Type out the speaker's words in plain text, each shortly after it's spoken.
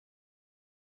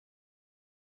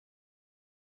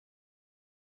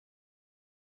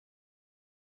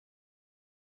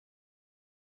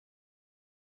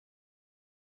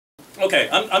Okay,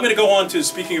 I'm going to go on to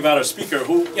speaking about our speaker,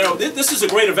 who, you know, this is a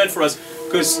great event for us,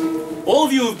 because all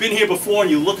of you have been here before,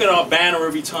 and you look at our banner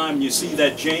every time, and you see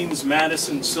that James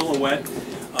Madison silhouette.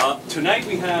 Tonight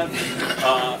we have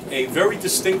a very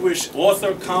distinguished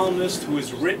author, columnist, who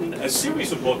has written a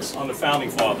series of books on the Founding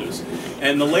Fathers,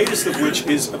 and the latest of which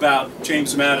is about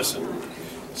James Madison.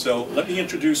 So let me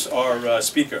introduce our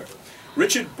speaker.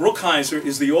 Richard Brookhiser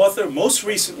is the author, most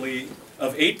recently,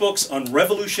 of 8 books on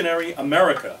revolutionary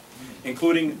America,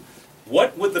 including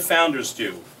What Would the Founders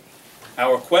Do?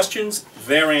 Our Questions,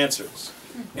 Their Answers,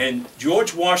 and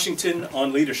George Washington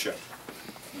on Leadership.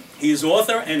 He is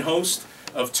author and host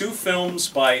of 2 films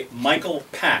by Michael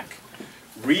Pack,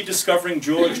 Rediscovering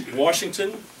George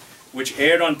Washington, which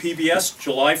aired on PBS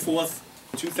July 4th,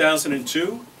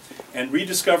 2002, and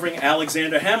Rediscovering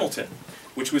Alexander Hamilton,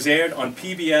 which was aired on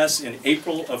PBS in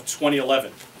April of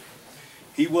 2011.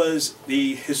 He was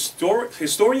the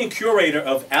historian curator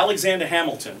of Alexander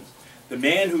Hamilton, the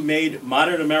man who made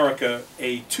modern America,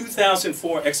 a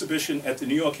 2004 exhibition at the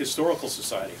New York Historical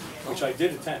Society, which I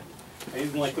did attend. I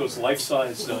didn't like those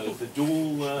life-size, the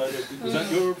dual, was that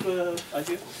your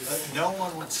idea? No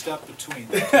one would step between.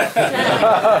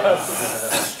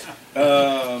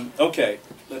 Okay,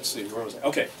 let's see, where was I?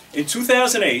 Okay, in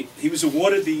 2008, he was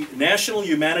awarded the National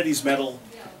Humanities Medal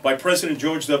by President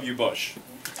George W. Bush.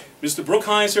 Mr.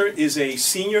 Brookhiser is a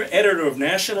senior editor of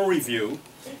National Review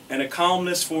and a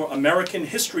columnist for American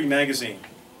History magazine.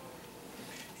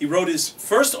 He wrote his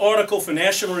first article for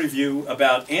National Review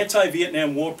about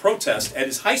anti-Vietnam War protest at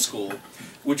his high school,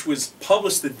 which was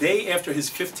published the day after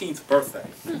his 15th birthday.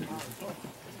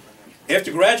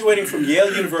 After graduating from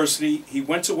Yale University, he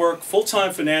went to work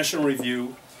full-time for National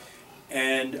Review,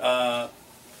 and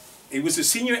he was a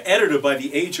senior editor by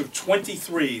the age of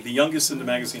 23, the youngest in the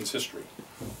magazine's history.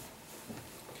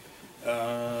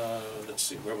 Let's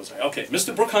see, where was I? Okay,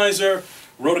 Mr. Brookhiser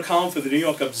wrote a column for the New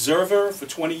York Observer for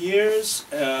 20 years,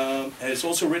 has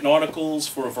also written articles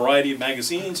for a variety of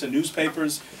magazines and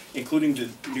newspapers, including the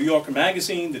New Yorker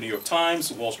Magazine, the New York Times,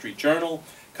 the Wall Street Journal,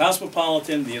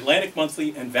 Cosmopolitan, the Atlantic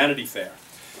Monthly, and Vanity Fair.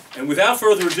 And without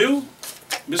further ado,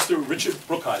 Mr. Richard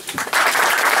Brookhiser.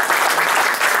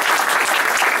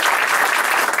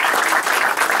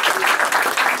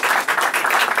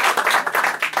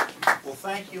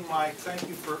 Thank you, Mike. Thank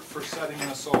you for setting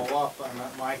us all up. I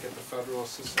met Mike at the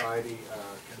Federalist Society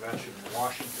convention in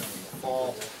Washington in the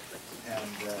fall,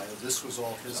 and this was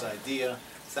all his idea.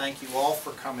 Thank you all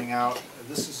for coming out.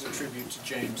 This is a tribute to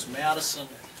James Madison.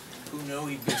 Who knew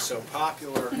he'd be so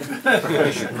popular?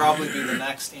 He should probably be the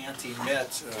next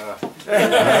anti-Mitt.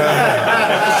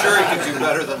 I'm sure he could do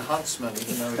better than Huntsman,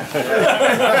 even though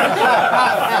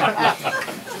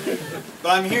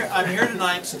But I'm here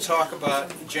tonight to talk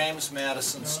about James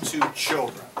Madison's 2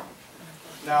 children.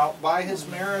 Now, by his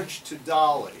marriage to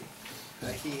Dolly,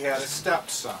 he had a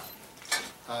stepson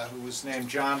who was named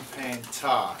John Payne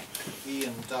Todd. He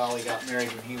and Dolly got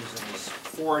married when he was in his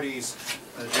 40s.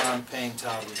 John Payne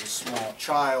Todd was a small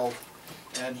child,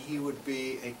 and he would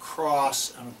be a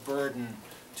cross and a burden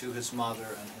to his mother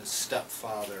and his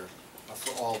stepfather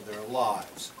for all of their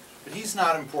lives. But he's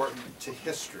not important to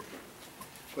history.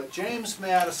 But James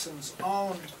Madison's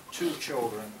own 2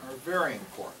 children are very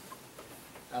important,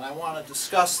 and I want to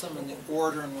discuss them in the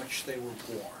order in which they were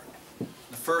born.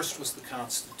 The first was the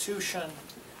Constitution,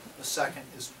 the second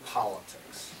is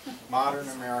politics, modern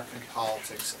American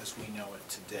politics as we know it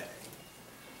today.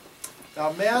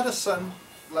 Now Madison,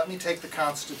 let me take the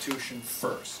Constitution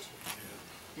first.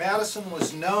 Madison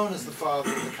was known as the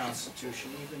father of the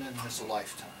Constitution even in his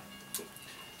lifetime,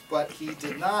 but he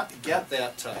did not get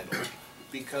that title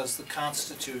because the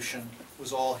Constitution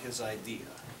was all his idea,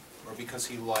 or because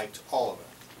he liked all of it.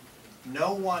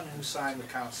 No one who signed the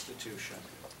Constitution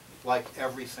liked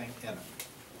everything in it.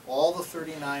 All the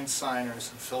 39 signers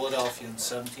in Philadelphia in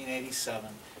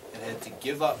 1787 had to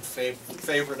give up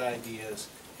favorite ideas,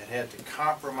 had to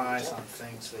compromise on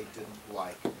things they didn't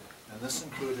like, and this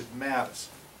included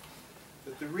Madison.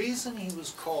 But the reason he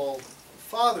was called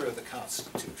father of the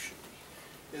Constitution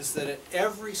is that at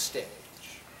every stage,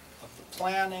 of the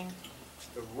planning,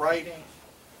 the writing,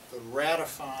 the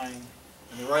ratifying,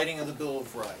 and the writing of the Bill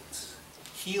of Rights,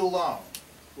 he alone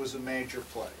was a major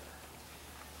player.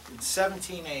 In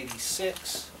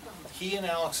 1786, he and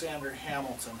Alexander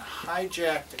Hamilton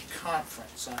hijacked a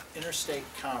conference on interstate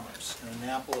commerce in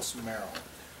Annapolis, Maryland,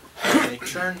 and they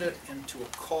turned it into a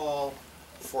call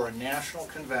for a national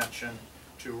convention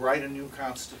to write a new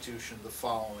constitution the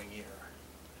following year.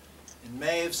 In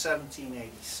May of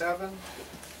 1787,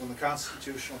 when the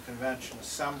Constitutional Convention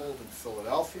assembled in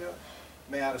Philadelphia,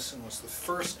 Madison was the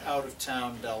first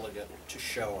out-of-town delegate to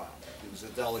show up. He was a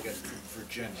delegate from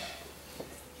Virginia.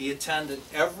 He attended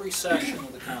every session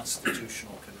of the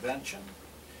Constitutional Convention.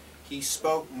 He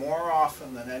spoke more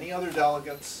often than any other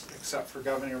delegates, except for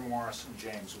Gouverneur Morris and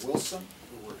James Wilson,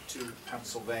 who were two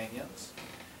Pennsylvanians.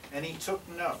 And he took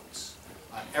notes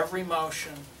on every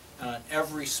motion and on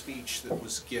every speech that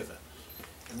was given.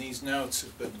 And these notes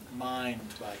have been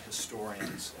mined by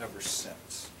historians ever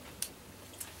since.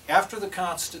 After the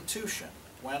Constitution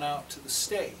went out to the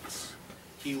states,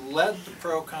 he led the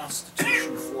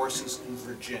pro-Constitution forces in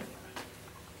Virginia.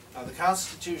 Now, the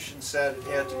Constitution said it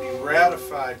had to be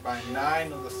ratified by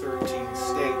 9 of the 13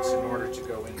 states in order to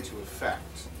go into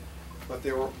effect. But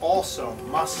there were also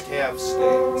must-have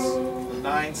states. The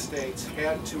 9 states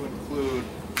had to include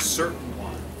certain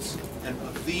ones, and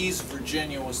of these,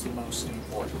 Virginia was the most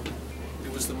important.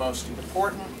 It was the most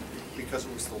important because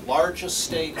it was the largest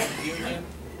state in the Union.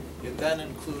 It then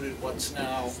included what's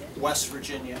now West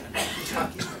Virginia and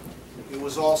Kentucky. It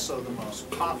was also the most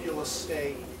populous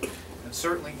state, and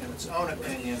certainly in its own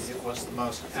opinion, it was the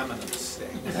most eminent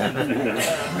state.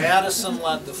 Madison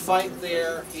led the fight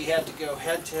there. He had to go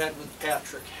head-to-head with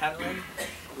Patrick Henry,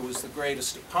 who was the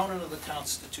greatest opponent of the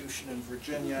Constitution in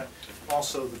Virginia,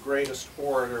 also the greatest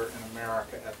orator in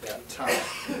America at that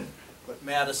time. But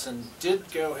Madison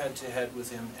did go head-to-head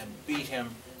with him and beat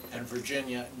him, and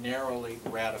Virginia narrowly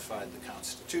ratified the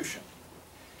Constitution.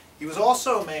 He was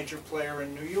also a major player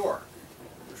in New York,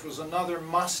 which was another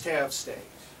must-have state.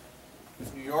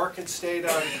 If New York had stayed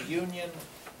out of the Union,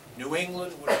 New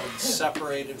England would have been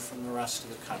separated from the rest of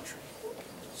the country.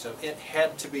 So it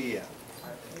had to be in.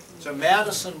 So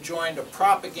Madison joined a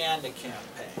propaganda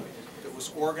campaign that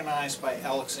was organized by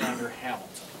Alexander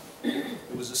Hamilton.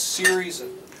 It was a series of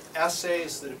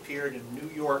essays that appeared in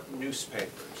New York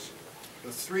newspapers.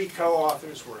 The 3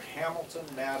 co-authors were Hamilton,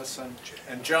 Madison,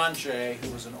 and John Jay, who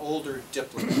was an older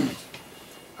diplomat.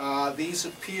 These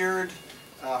appeared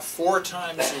 4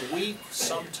 times a week,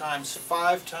 sometimes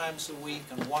 5 times a week,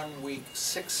 and 1 week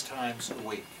 6 times a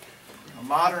week. A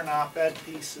modern op-ed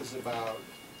piece is about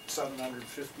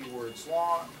 750 words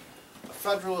long. A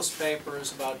Federalist paper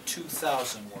is about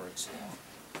 2,000 words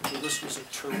long. So this was a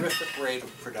terrific rate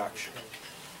of production.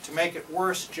 To make it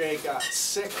worse, Jay got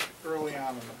sick early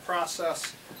on in the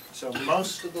process, so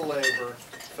most of the labor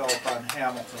fell upon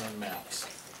Hamilton and Madison.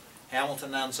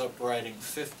 Hamilton ends up writing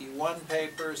 51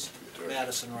 papers,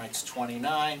 Madison writes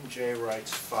 29, Jay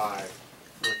writes 5,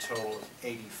 for a total of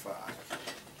 85.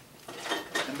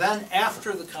 And then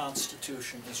after the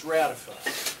Constitution is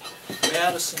ratified,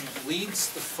 Madison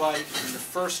leads the fight in the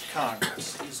first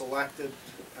Congress. He's elected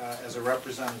as a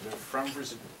representative from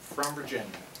Virginia.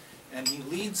 And he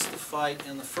leads the fight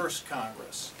in the first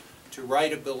Congress to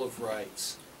write a Bill of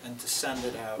Rights and to send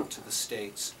it out to the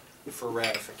states for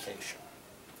ratification.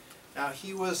 Now,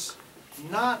 he was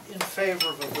not in favor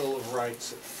of a Bill of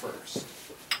Rights at first.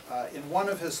 In one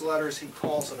of his letters, he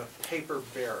calls it a paper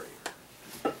barrier.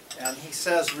 And he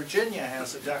says Virginia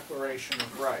has a Declaration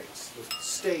of Rights, the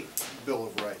state Bill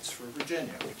of Rights for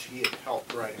Virginia, which he had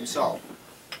helped write himself.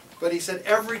 But he said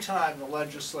every time the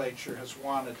legislature has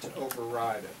wanted to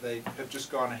override it, they have just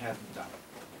gone ahead and done it.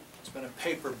 It's been a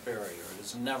paper barrier. It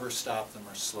has never stopped them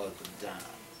or slowed them down.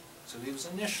 So he was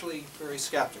initially very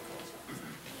skeptical.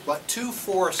 But 2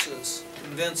 forces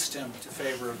convinced him to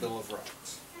favor a Bill of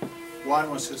Rights.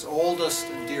 One was his oldest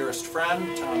and dearest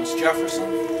friend, Thomas Jefferson,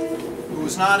 who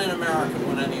was not in America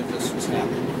when any of this was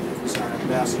happening. He was our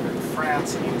ambassador to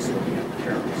France, and he was living in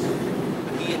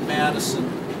Paris. He and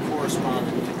Madison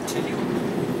corresponded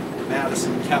continually.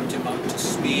 Madison kept him up to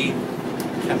speed,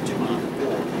 kept him on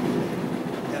board.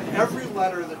 And every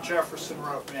letter that Jefferson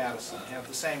wrote Madison had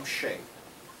the same shape.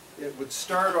 It would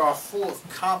start off full of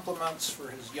compliments for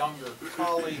his younger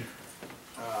colleague,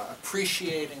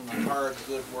 appreciating the hard,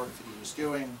 good work that he was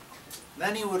doing.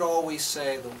 Then he would always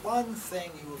say, the one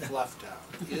thing you have left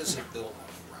out is a Bill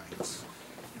of Rights.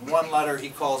 In one letter he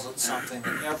calls it something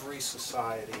that every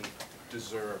society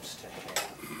deserves to have.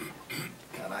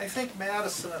 And I think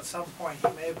Madison at some point,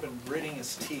 he may have been gritting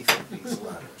his teeth at these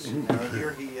letters. You know,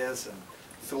 here he is in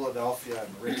Philadelphia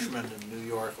and Richmond and New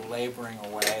York laboring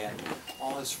away, and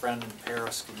all his friend in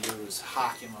Paris can do is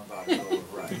hawk him about a Bill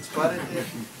of Rights. But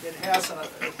it has an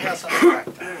effect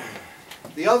on him.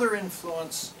 The other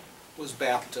influence was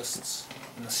Baptists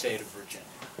in the state of Virginia.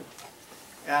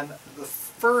 And the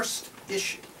first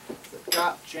issue that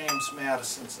got James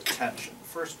Madison's attention, the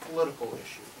first political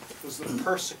issue, was the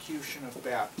persecution of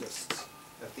Baptists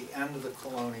at the end of the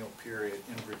colonial period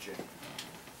in Virginia.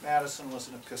 Madison was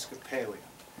an Episcopalian.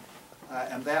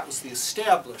 and that was the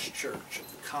established church of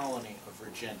the colony of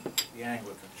Virginia, the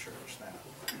Anglican church now.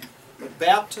 But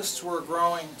Baptists were a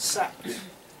growing sect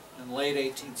in late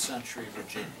 18th century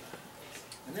Virginia,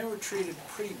 and they were treated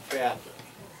pretty badly.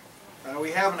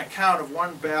 We have an account of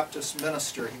one Baptist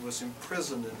minister. He was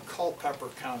imprisoned in Culpeper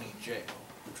County Jail,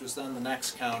 which was then the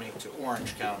next county to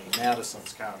Orange County,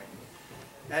 Madison's county.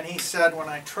 And he said, when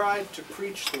I tried to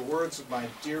preach the words of my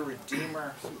dear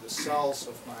Redeemer through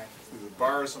the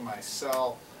bars of my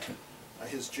cell,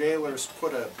 his jailers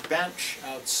put a bench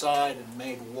outside and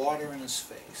made water in his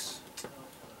face.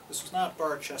 This was not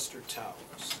Barchester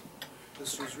Towers.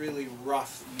 This was really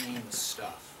rough, mean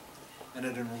stuff. And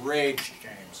it enraged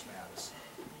James Madison,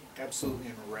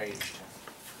 absolutely enraged him.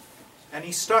 And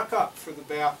he stuck up for the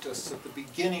Baptists at the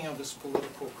beginning of his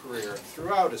political career and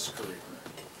throughout his career.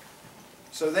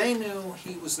 So they knew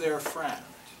he was their friend,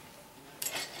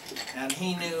 and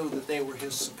he knew that they were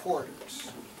his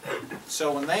supporters.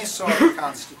 So when they saw the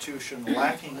Constitution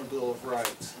lacking a Bill of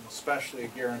Rights, and especially a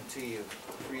guarantee of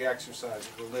free exercise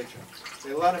of religion,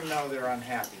 they let him know their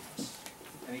unhappiness,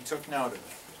 and he took note of it.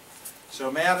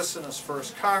 So Madison, as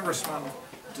first congressman,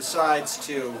 decides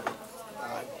to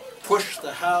push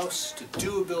the House to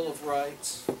do a Bill of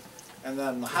Rights, and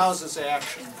then the House's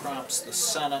action prompts the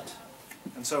Senate.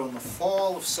 And so in the fall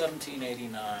of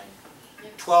 1789,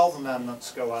 12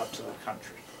 amendments go out to the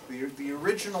country. The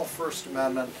original First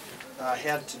Amendment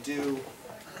had to do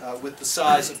with the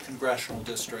size of congressional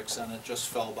districts, and it just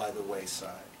fell by the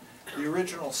wayside. The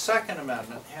original Second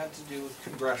Amendment had to do with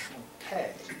congressional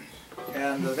pay,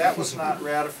 and that was not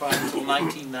ratified until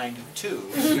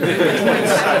 1992.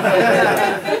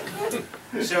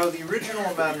 So the original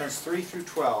amendments 3 through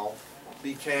 12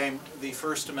 became the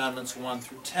First Amendments 1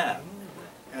 through 10.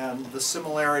 And the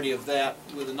similarity of that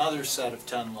with another set of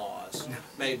 10 laws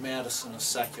made Madison a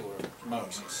secular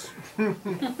Moses.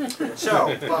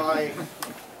 So by,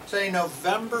 say,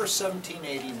 November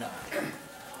 1789,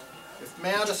 if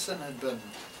Madison had been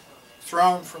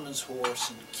thrown from his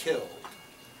horse and killed,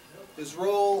 his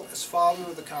role as father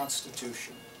of the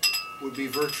Constitution would be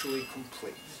virtually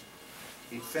complete.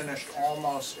 He finished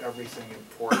almost everything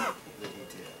important that he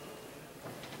did.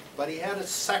 But he had a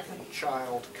second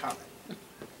child coming.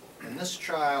 And this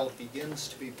child begins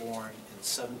to be born in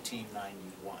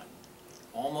 1791,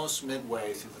 almost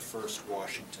midway through the first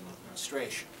Washington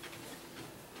administration.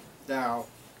 Now,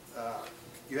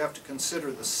 you have to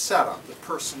consider the setup, the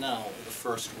personnel of the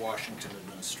first Washington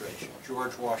administration.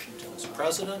 George Washington is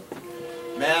president.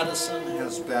 Madison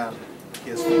has been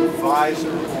his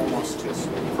advisor, almost his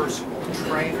personal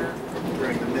trainer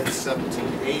during the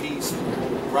mid-1780s,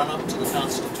 run-up to the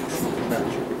Constitutional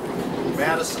Convention.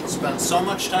 Madison spent so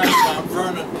much time in Mount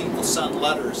Vernon, people send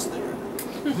letters there.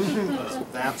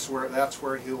 That's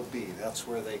where he'll be. That's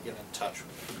where they get in touch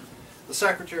with him. The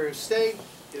Secretary of State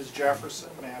is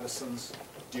Jefferson, Madison's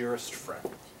dearest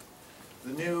friend.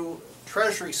 The new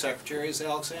Treasury Secretary is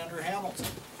Alexander Hamilton,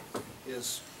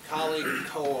 his colleague and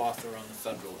co-author on the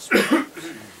Federalist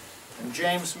Papers. And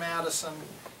James Madison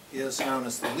is known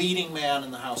as the leading man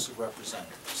in the House of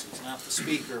Representatives. He's not the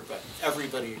Speaker, but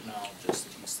everybody acknowledges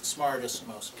that he's the smartest,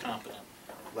 most competent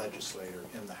legislator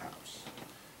in the House.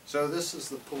 So this is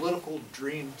the political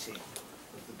dream team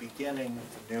of the beginning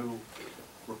of the new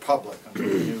republic under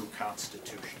the new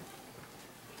Constitution.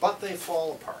 But they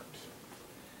fall apart.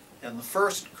 And the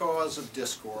first cause of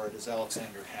discord is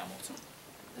Alexander Hamilton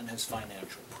and his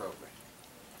financial program.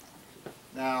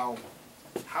 Now,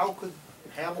 how could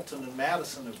Hamilton and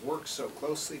Madison have worked so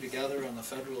closely together on the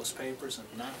Federalist Papers and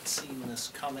not seen this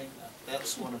coming?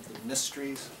 That's one of the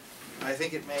mysteries. I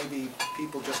think it may be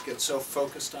people just get so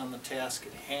focused on the task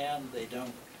at hand, they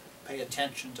don't pay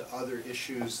attention to other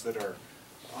issues that are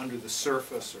under the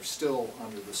surface or still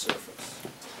under the surface.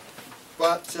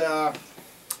 But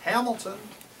Hamilton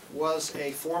was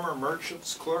a former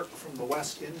merchant's clerk from the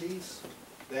West Indies.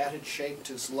 That had shaped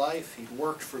his life. He'd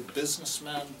worked for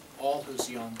businessmen all his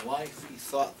young life. He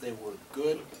thought they were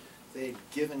good. They had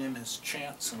given him his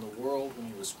chance in the world when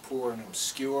he was poor and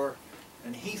obscure,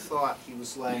 and he thought he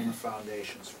was laying the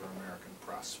foundations for American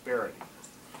prosperity.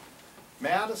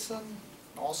 Madison,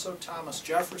 also Thomas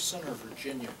Jefferson, are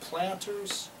Virginia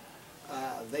planters.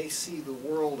 They see the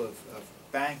world of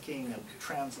banking and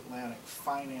transatlantic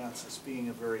finance as being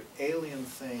a very alien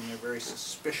thing. They're very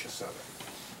suspicious of it.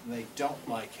 And they don't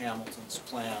like Hamilton's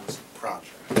plans and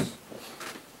projects.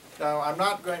 Now, I'm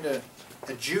not going to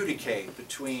adjudicate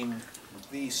between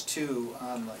these two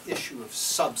on the issue of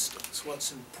substance.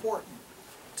 What's important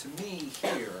to me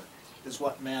here is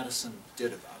what Madison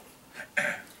did about it.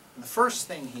 And the first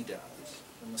thing he does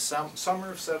in the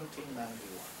summer of 1791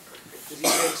 is he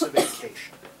takes a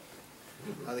vacation.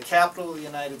 The capital of the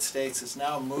United States has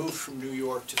now moved from New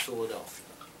York to Philadelphia.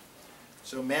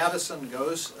 So Madison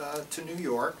goes to New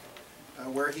York,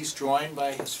 where he's joined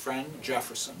by his friend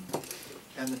Jefferson,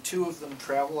 and the two of them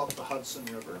travel up the Hudson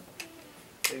River.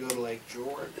 They go to Lake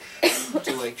George,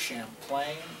 to Lake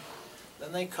Champlain,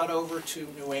 then they cut over to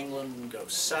New England and go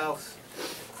south,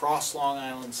 cross Long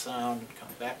Island Sound, and come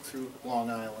back through Long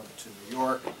Island to New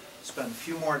York, spend a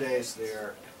few more days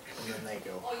there, and then they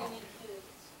go home.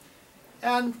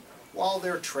 And while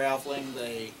they're traveling,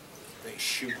 they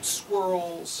shoot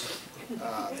squirrels,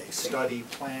 they study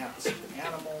plants and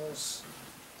animals.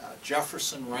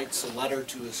 Jefferson writes a letter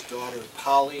to his daughter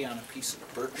Polly on a piece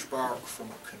of birch bark from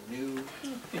a canoe.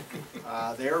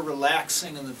 They're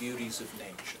relaxing in the beauties of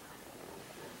nature.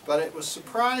 But it was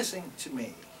surprising to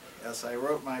me, as I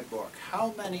wrote my book,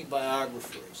 how many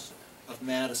biographers of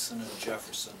Madison and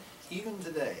Jefferson, even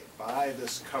today, buy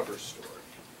this cover story.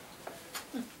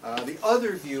 The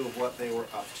other view of what they were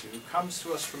up to comes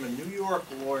to us from a New York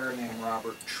lawyer named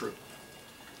Robert True.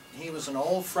 He was an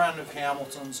old friend of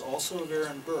Hamilton's, also of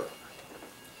Aaron Burr.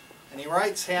 And he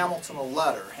writes Hamilton a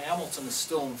letter. Hamilton is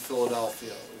still in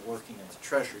Philadelphia working at the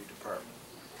Treasury Department.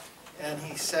 And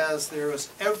he says there was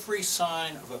every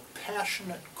sign of a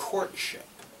passionate courtship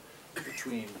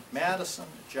between Madison,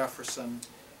 Jefferson,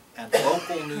 and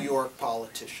local New York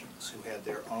politicians who had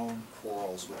their own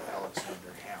quarrels with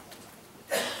Alexander Hamilton.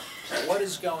 So what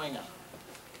is going on?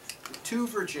 The two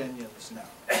Virginians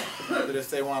know that if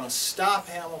they want to stop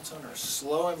Hamilton or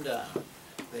slow him down,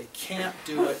 they can't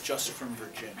do it just from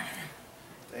Virginia.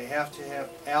 They have to have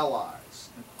allies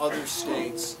in other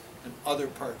states and other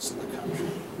parts of the country.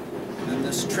 And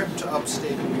this trip to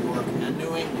upstate New York and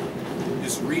New England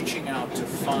is reaching out to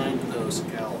find those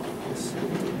allies.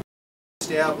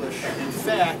 Establish, in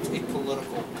fact, a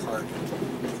political party.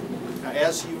 Now,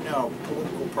 as you know,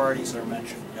 political parties are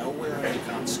mentioned nowhere in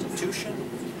the Constitution.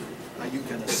 You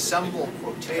can assemble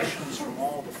quotations from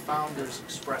all the founders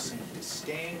expressing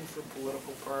disdain for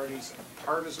political parties and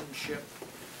partisanship.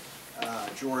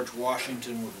 George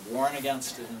Washington would warn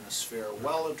against it in his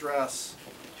farewell address.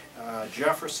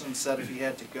 Jefferson said if he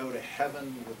had to go to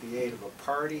heaven with the aid of a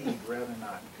party, he'd rather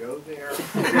not go there.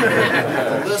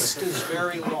 The list is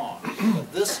very long,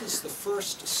 but this is the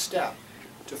first step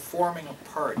to forming a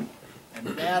party.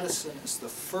 And Madison is the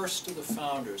first of the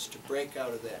founders to break out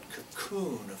of that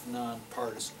cocoon of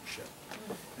nonpartisanship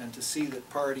and to see that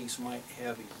parties might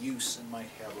have a use and might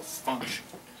have a function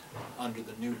under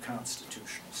the new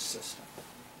constitutional system.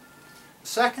 The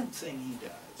second thing he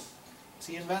does is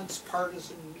he invents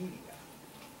partisan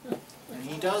media. And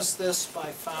he does this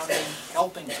by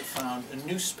helping to found a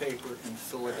newspaper in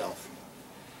Philadelphia.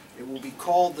 It will be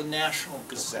called the National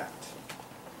Gazette.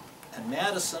 And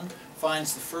Madison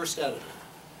finds the first editor.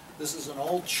 This is an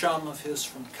old chum of his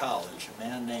from college, a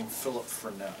man named Philip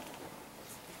Freneau.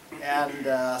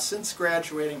 And since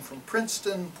graduating from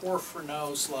Princeton, poor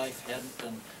Freneau's life hadn't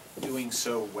been doing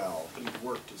so well. He'd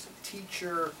worked as a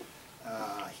teacher,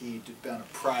 he'd been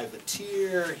a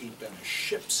privateer, he'd been a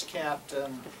ship's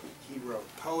captain, he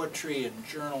wrote poetry and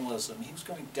journalism. He was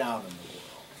going down in the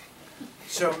world.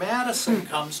 So Madison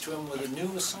comes to him with a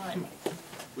new assignment,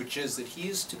 which is that he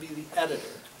is to be the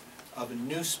editor of a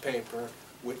newspaper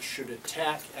which should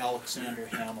attack Alexander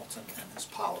Hamilton and his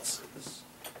policies.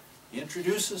 He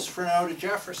introduces Freneau to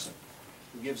Jefferson,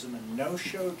 who gives him a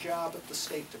no-show job at the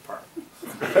State Department.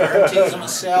 Guarantees him a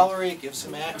salary, gives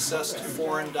him access to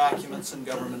foreign documents and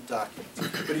government documents.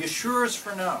 But he assures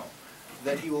Freneau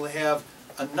that he will have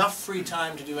enough free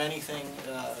time to do anything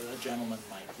a gentleman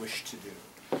might wish to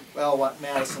do. Well, what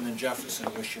Madison and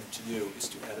Jefferson wish him to do is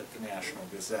to edit the National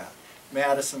Gazette.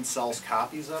 Madison sells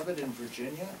copies of it in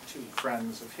Virginia to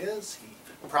friends of his. He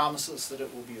promises that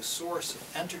it will be a source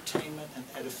of entertainment and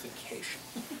edification.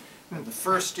 And the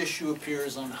first issue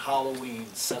appears on Halloween,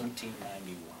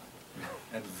 1791.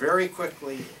 And very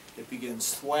quickly, it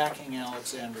begins thwacking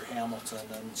Alexander Hamilton,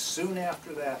 and soon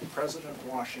after that, President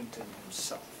Washington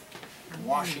himself. And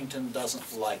Washington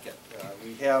doesn't like it.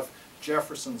 We have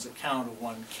Jefferson's account of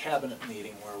one cabinet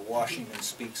meeting where Washington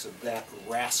speaks of that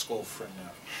rascal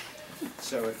Freneau.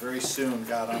 So it very soon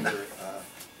got under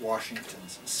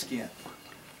Washington's skin.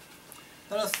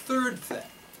 Then a third thing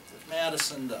that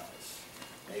Madison does,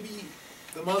 maybe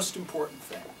the most important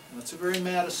thing, and it's a very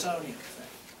Madisonian thing,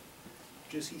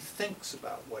 which is he thinks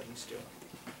about what he's doing.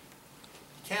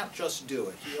 He can't just do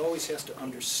it. He always has to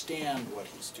understand what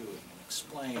he's doing and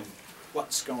explain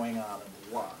what's going on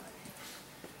and why.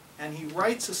 And he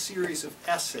writes a series of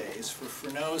essays for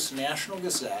Freneau's National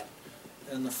Gazette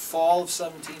in the fall of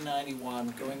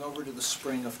 1791, going over to the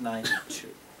spring of 92.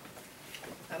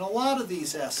 And a lot of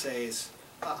these essays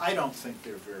I don't think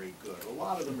they're very good. A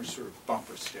lot of them are sort of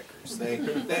bumper stickers.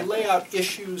 They lay out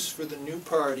issues for the new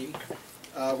party,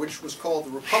 which was called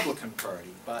the Republican Party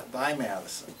by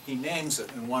Madison. He names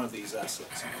it in one of these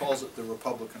essays. He calls it the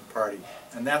Republican Party,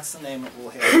 and that's the name it will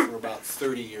have for about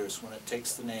 30 years when it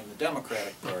takes the name the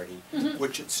Democratic Party,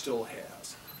 which it still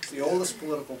has. It's the oldest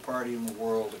political party in the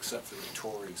world except for the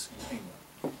Tories in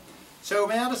England. So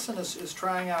Madison is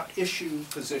trying out issue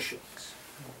positions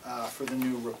for the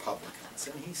new Republicans,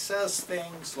 and he says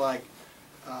things like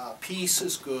peace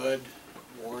is good,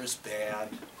 war is bad,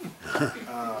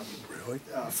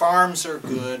 farms are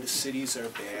good, cities are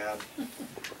bad,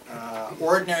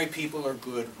 ordinary people are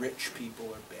good, rich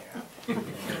people are bad.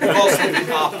 Also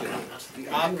the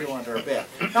opulent are bad.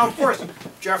 Now, of course,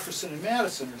 Jefferson and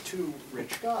Madison are two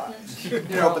rich guys,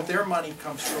 but their money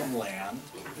comes from land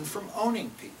and from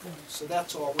owning people, so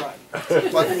that's all right.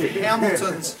 But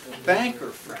Hamilton's banker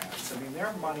friends, I mean,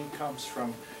 their money comes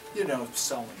from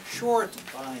selling short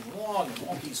and buying long and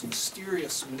all these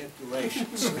mysterious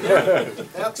manipulations. So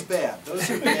that's bad. Those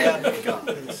are bad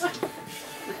guys.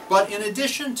 But in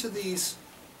addition to these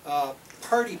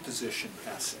party position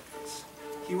essays,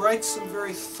 he writes some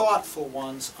very thoughtful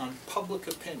ones on public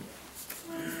opinion.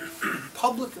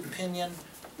 Public opinion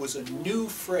was a new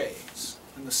phrase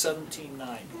in the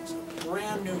 1790s, a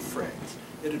brand new phrase.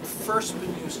 It had first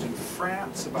been used in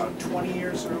France about 20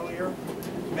 years earlier.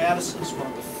 Madison is one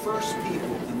of the first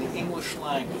people in the English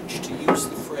language to use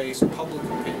the phrase public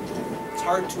opinion. It's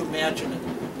hard to imagine it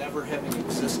never having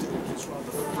existed. He's one of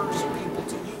the first people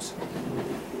to use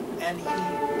it. And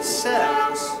he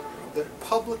says that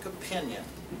public opinion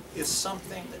is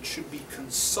something that should be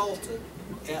consulted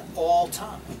at all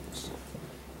times.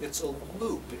 It's a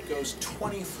loop. It goes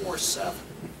 24/7.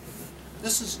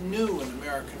 This is new in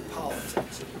American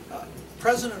politics.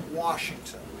 President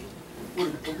Washington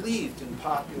would have believed in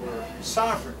popular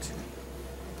sovereignty,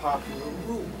 popular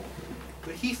rule,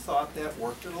 but he thought that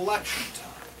worked at election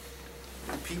time.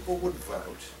 The people would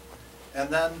vote, and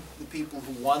then the people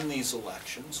who won these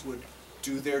elections would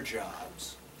do their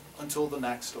jobs until the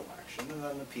next election, and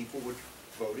then the people would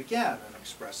vote again and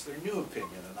express their new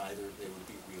opinion, and either they would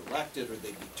be reelected or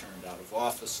they'd be turned out of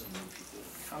office and new people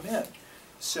would come in.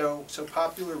 So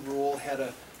popular rule had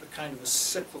a kind of a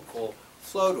cyclical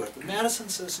flow to it. But Madison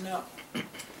says no.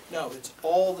 No, it's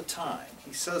all the time.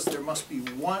 He says there must be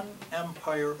one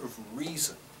empire of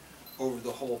reason over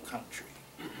the whole country.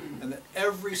 And that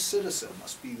every citizen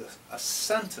must be a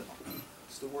sentinel,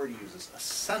 that's the word he uses, a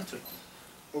sentinel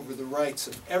over the rights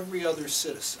of every other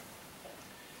citizen.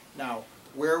 Now,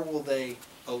 where will they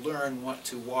learn what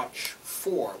to watch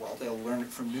for? Well, they'll learn it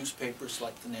from newspapers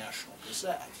like the National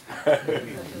Gazette.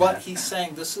 But he's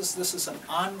saying this is an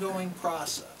ongoing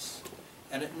process,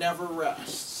 and it never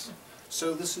rests.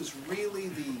 So this is really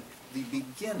the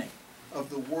beginning of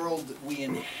the world that we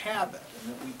inhabit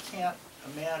and that we can't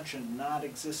imagine not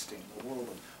existing, the world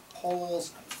of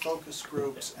polls and focus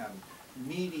groups and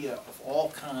media of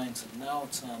all kinds, and now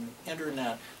it's on the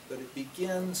internet, but it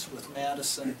begins with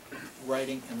Madison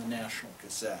writing in the National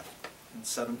Gazette in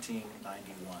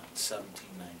 1791,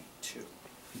 1792.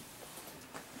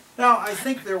 Now, I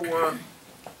think there were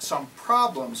some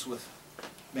problems with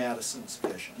Madison's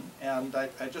vision, and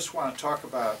I just want to talk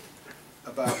about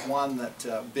one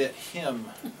that bit him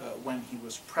when he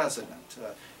was president.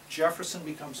 Jefferson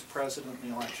becomes president in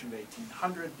the election of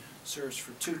 1800, serves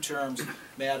for 2 terms.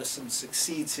 Madison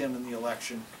succeeds him in the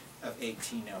election of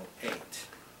 1808.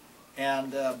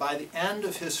 And by the end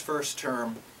of his first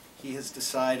term, he has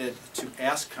decided to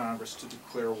ask Congress to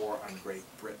declare war on Great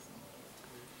Britain.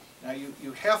 Now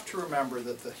you have to remember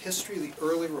that the history of the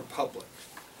early republic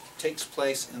takes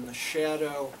place in the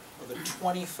shadow of a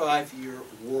 25-year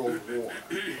world war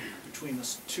between the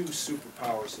 2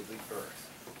 superpowers of the earth.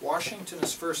 Washington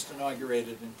is first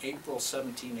inaugurated in April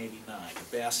 1789.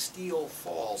 The Bastille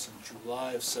falls in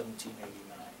July of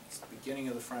 1789. It's the beginning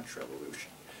of the French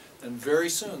Revolution. Then very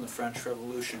soon the French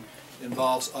Revolution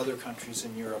involves other countries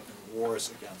in Europe in wars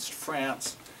against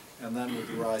France, and then with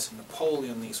the rise of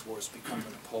Napoleon, these wars become the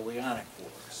Napoleonic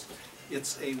Wars.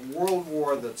 It's a world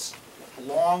war that's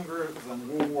longer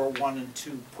than World War I and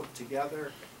II put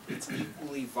together. It's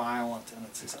equally violent, and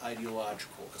it's as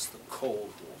ideological as the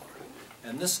Cold War.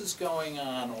 And this is going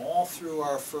on all through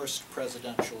our first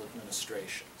presidential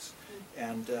administrations.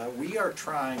 And we are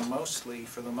trying mostly,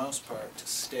 for the most part, to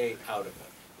stay out of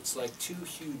it. It's like 2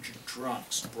 huge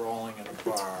drunks brawling in a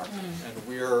bar, and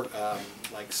we're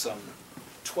like some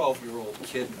 12-year-old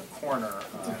kid in a corner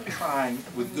trying,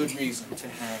 with good reason, to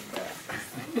hang back.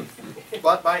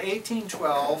 But by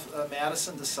 1812,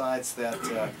 Madison decides that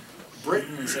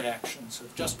Britain's actions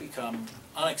have just become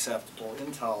unacceptable,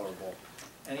 intolerable,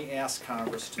 and he asked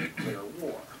Congress to declare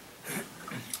war.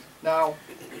 Now,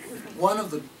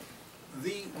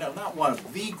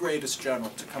 the greatest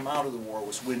general to come out of the war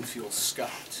was Winfield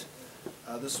Scott.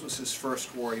 This was his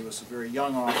first war. He was a very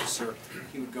young officer.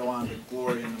 He would go on to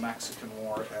glory in the Mexican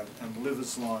War and live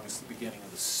as long as the beginning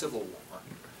of the Civil War.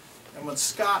 And when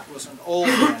Scott was an old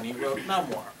man, he wrote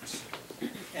memoirs.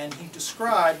 And he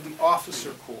described the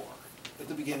officer corps at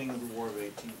the beginning of the War of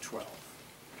 1812.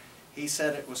 He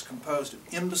said it was composed of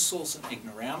imbeciles and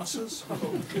ignoramuses,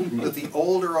 that the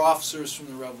older officers from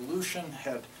the Revolution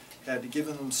had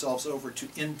given themselves over to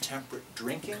intemperate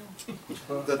drinking,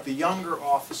 that the younger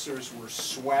officers were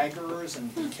swaggerers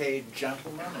and decayed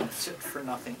gentlemen and fit for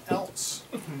nothing else.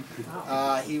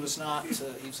 He was not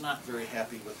very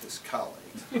happy with his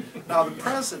colleagues. Now, the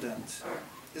president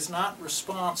is not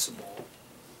responsible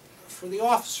for the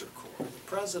officer corps. The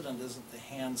president isn't the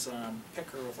hands-on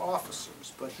picker of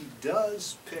officers, but he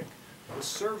does pick the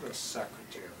service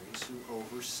secretaries who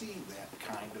oversee that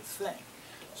kind of thing.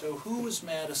 So who was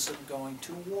Madison going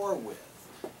to war with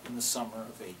in the summer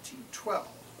of 1812?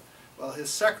 Well, his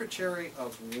Secretary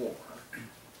of War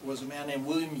was a man named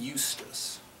William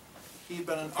Eustis. He'd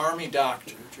been an army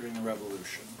doctor during the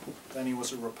Revolution. Then he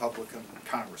was a Republican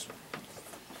congressman.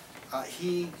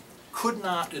 He could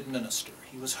not administer.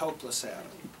 He was hopeless at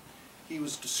it. He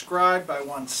was described by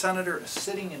one senator as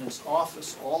sitting in his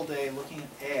office all day looking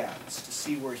at ads to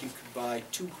see where he could buy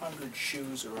 200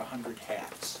 shoes or 100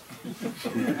 hats.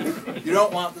 You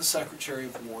don't want the Secretary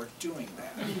of War doing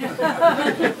that.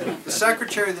 The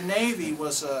Secretary of the Navy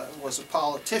was a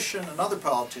politician, another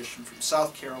politician from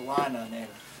South Carolina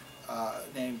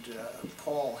named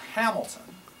Paul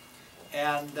Hamilton.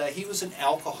 And he was an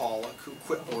alcoholic who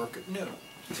quit work at noon.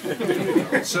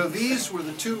 So these were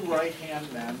the two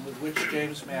right-hand men with which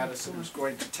James Madison was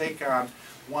going to take on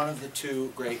one of the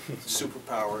two great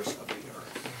superpowers of the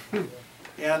earth.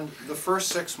 And the first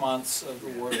 6 months of the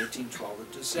War of 1812 were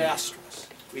disastrous.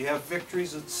 We have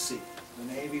victories at sea.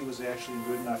 The Navy was actually in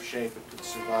good enough shape it could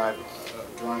survive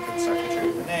a drunken Secretary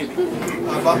of the Navy.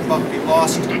 But we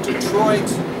lost Detroit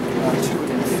to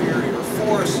an inferior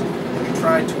force. We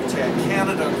tried to attack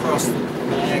Canada across the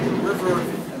Niagara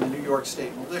River. New York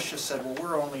State militia said, well,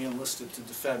 we're only enlisted to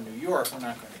defend New York.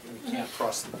 We can't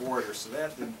cross the border, so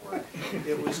that didn't work.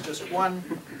 It was just one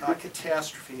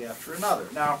catastrophe after another.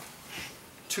 Now,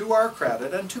 to our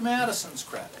credit and to Madison's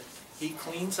credit, he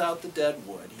cleans out the dead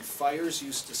wood. He fires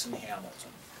Eustis and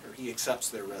Hamilton, or he accepts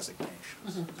their resignations.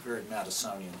 It's a very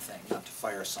Madisonian thing, not to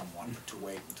fire someone, but to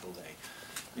wait until they,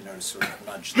 to sort of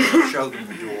nudge them, show them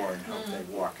the door and hope they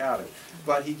walk out of it.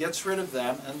 But he gets rid of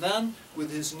them, and then with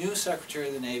his new Secretary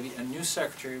of the Navy and new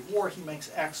Secretary of War, he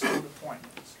makes excellent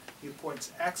appointments. He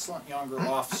appoints excellent younger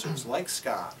officers like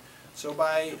Scott. So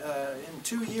in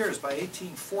 2 years, by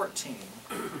 1814,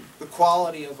 the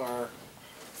quality of our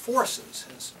forces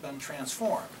has been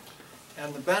transformed.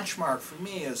 And the benchmark for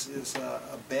me is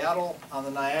a battle on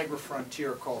the Niagara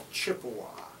frontier called Chippewa.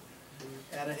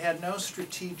 And it had no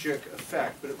strategic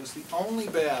effect, but it was the only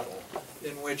battle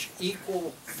in which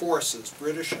equal forces,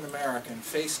 British and American,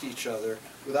 faced each other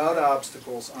without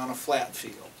obstacles on a flat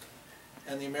field.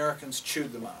 And the Americans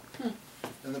chewed them up.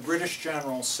 And the British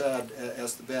general said,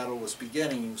 as the battle was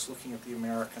beginning, he was looking at the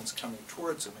Americans coming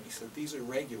towards him, and he said, these are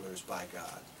regulars, by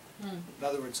God. In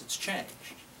other words, it's changed.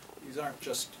 These aren't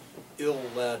just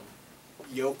ill-led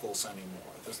yokels anymore.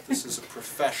 This is a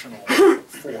professional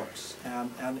force,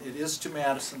 and it is to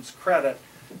Madison's credit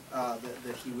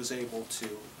that he was able to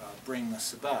bring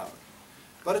this about.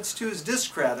 But it's to his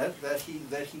discredit that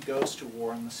he goes to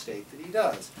war in the state that he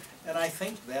does, and I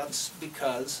think that's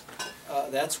because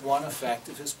that's one effect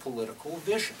of his political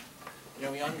vision.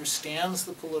 He understands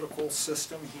the political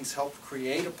system. He's helped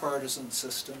create a partisan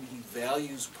system. He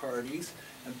values parties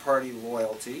and party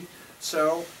loyalty.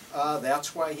 So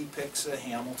that's why he picks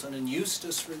Hamilton and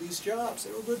Eustis for these jobs.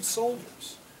 They were good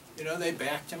soldiers. They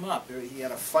backed him up. He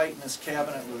had a fight in his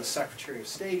cabinet with the Secretary of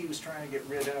State he was trying to get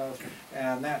rid of,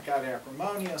 and that got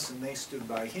acrimonious, and they stood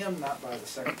by him, not by the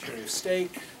Secretary of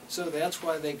State. So that's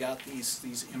why they got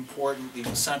these important, these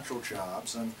essential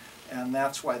jobs, and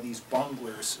that's why these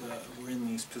bunglers were in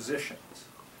these positions.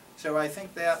 So I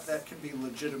think that can be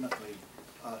legitimately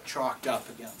chalked up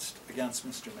against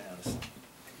Mr. Madison.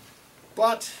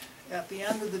 But at the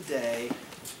end of the day,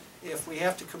 if we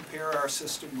have to compare our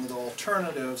system with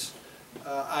alternatives,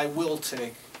 I will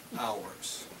take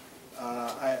ours.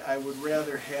 I would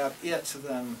rather have it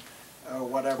than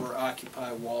whatever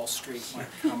Occupy Wall Street might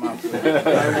come up with.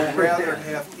 I would rather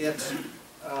have it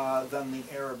then the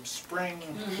Arab Spring,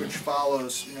 which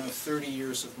follows, 30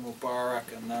 years of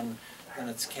Mubarak, and then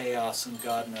it's chaos and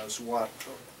God knows what,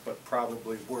 but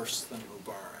probably worse than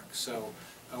Mubarak. So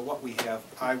what we have,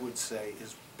 I would say,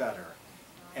 is better.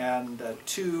 And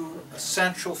two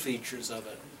essential features of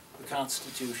it, the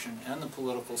Constitution and the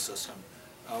political system,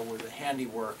 were the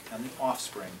handiwork and the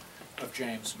offspring of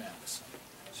James Madison.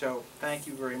 So thank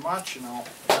you very much, and I'll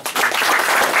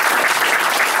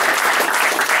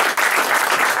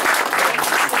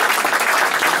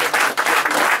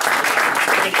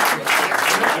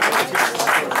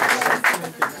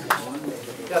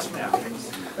Yes, ma'am.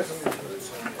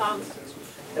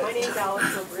 My name is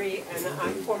Alice Labrie, and I'm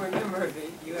a former member of the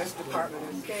U.S. Department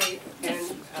of State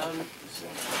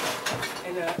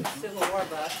and a Civil War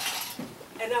buff.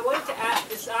 And I wanted to ask,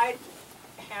 beside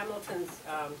Hamilton's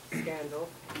scandal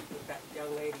with that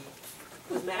young lady,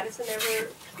 was Madison ever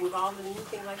involved in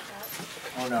anything like that?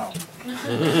 Oh, no.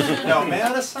 No,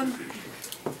 Madison,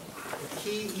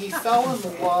 he fell in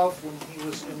love when he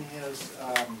was in his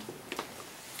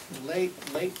late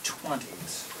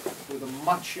 20s with a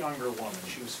much younger woman.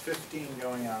 She was 15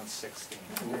 going on 16.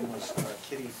 Her name was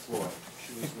Kitty Floyd.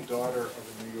 She was the daughter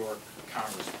of a New York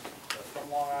congressman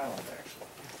from Long Island, actually.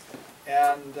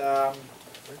 And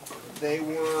they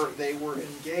were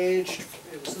engaged.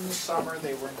 It was in the summer.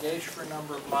 They were engaged for a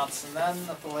number of months, and then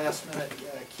at the last minute,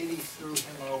 Kitty threw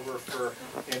him over for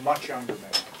a much younger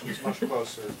man who was much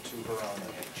closer to her own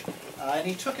age. And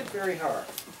he took it very hard.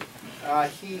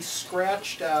 He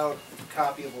scratched out a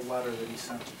copy of a letter that he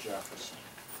sent to Jefferson,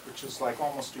 which is like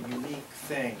almost a unique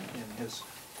thing in his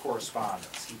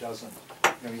correspondence. He doesn't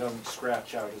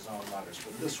scratch out his own letters,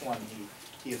 but this one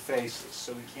he effaces,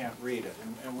 so we can't read it.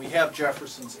 And we have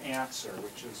Jefferson's answer,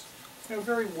 which is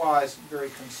very wise and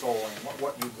very consoling,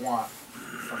 what you'd want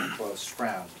from a close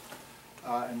friend.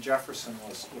 And Jefferson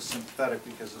was sympathetic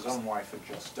because his own wife had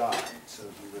just died, so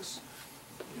he was,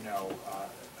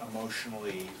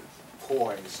 emotionally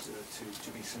poised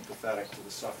to be sympathetic to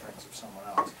the sufferings of someone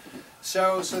else.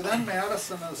 So then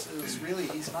Madison is really,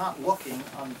 he's not looking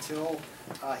until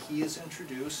he is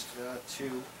introduced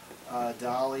to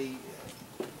Dolly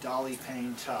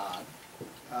Payne Todd,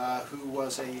 who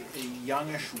was a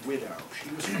youngish widow. She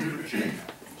was from Virginia.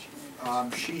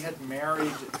 She had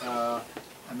married a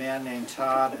man named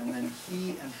Todd, and then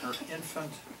he and her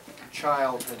infant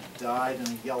child had died in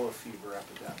a yellow fever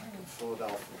epidemic in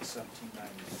Philadelphia in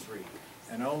 1793.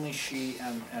 And only she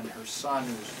and her son,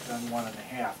 who was then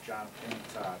 1½, John Payne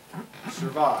Todd,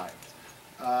 survived.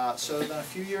 So then a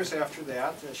few years after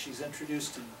that, she's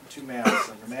introduced to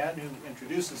Madison. The man who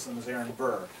introduces them is Aaron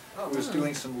Burr, who was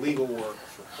doing some legal work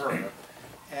for her.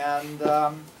 And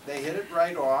they hit it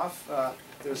right off.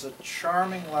 There's a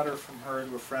charming letter from her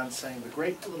to a friend saying, the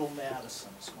great little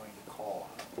Madison is going to call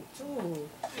her.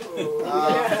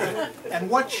 And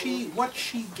what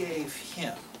she gave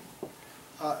him,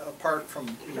 apart from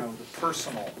the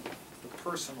personal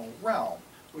realm,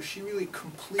 was she really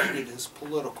completed his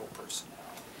political personality.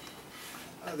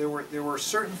 There were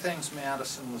certain things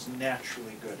Madison was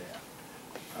naturally good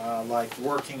at, like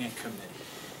working in committee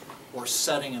or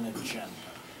setting an agenda.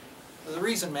 The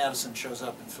reason Madison shows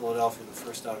up in Philadelphia, the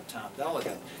first out-of-town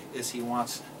delegate, is he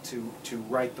wants to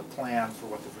write the plan for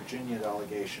what the Virginia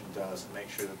delegation does and make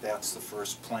sure that that's the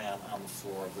first plan on the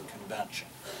floor of the convention.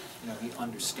 He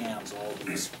understands all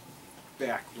these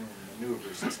backroom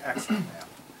maneuvers. He's excellent at it.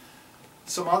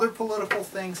 Some other political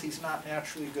things he's not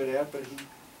naturally good at, but he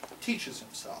teaches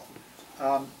himself.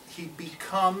 He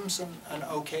becomes an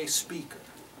okay speaker.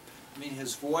 I mean,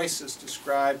 his voice is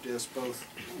described as both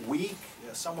weak,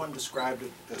 someone described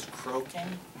it as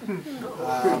croaking.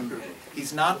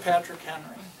 He's not Patrick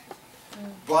Henry,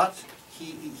 but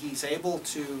he's able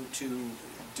to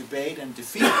debate and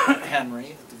defeat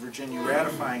Henry at the Virginia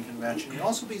ratifying convention. He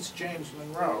also beats James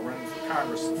Monroe running for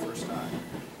Congress the first time.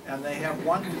 And they have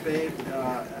one debate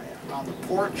on the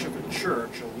porch of a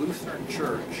church, a Lutheran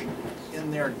church,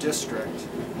 in their district,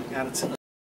 and it's in the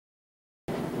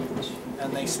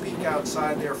and they speak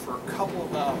outside there for a couple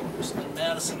of hours. Then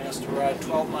Madison has to ride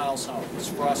 12 miles home. There's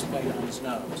frostbite on his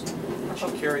nose.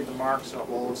 She carried the marks up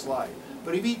all his life.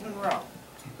 But he beat Monroe,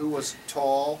 who was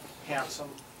tall, handsome,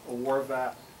 a war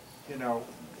vet, a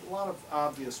lot of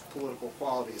obvious political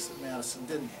qualities that Madison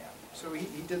didn't have. So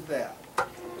he did that.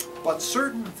 But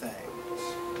certain things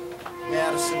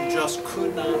Madison just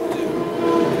could not do.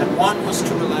 And one was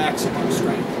to relax among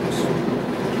strangers.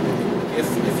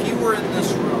 If he were in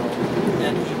this room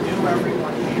and he knew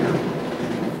everyone here,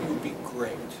 he would be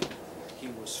great. He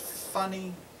was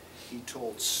funny, he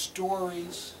told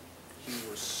stories, he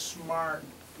was smart,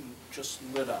 he just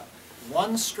lit up.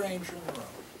 One stranger in the room,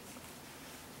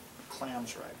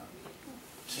 clams right on.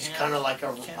 It's kind of like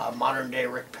a modern-day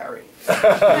Rick Perry.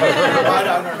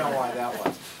 I don't know why that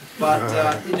was.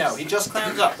 But, you know, he just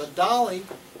clams up. But Dolly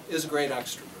is a great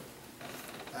extrovert.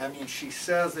 I mean, she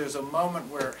says there's a moment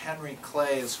where Henry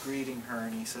Clay is greeting her,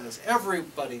 and he says,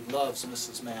 "Everybody loves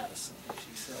Mrs. Madison." And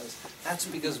she says, "That's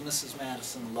because Mrs.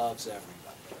 Madison loves everybody."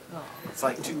 It's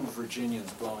like two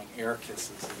Virginians blowing air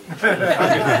kisses at each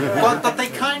other. But they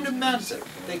kind of meant it.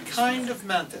 They kind of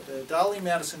meant it. Dolly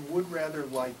Madison would rather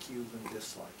like you than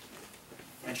dislike you.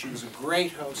 And she was a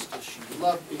great hostess. She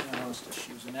loved being a hostess.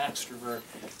 She was an extrovert.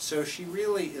 So she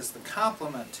really is the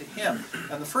complement to him.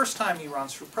 And the first time he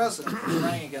runs for president, he's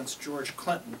running against George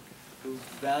Clinton, who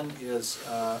then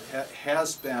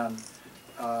has been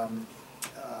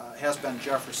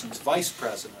Jefferson's vice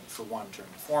president for one term,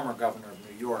 former governor of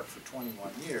New York for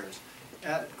 21 years.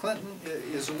 Clinton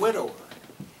is a widower,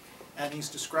 and he's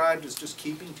described as just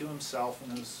keeping to himself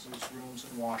in his rooms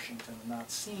in Washington and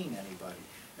not seeing anybody.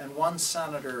 And one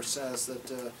senator says that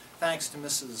thanks to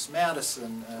Mrs.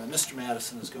 Madison, Mr.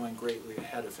 Madison is going greatly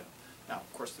ahead of him. Now,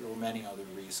 of course, there were many other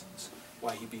reasons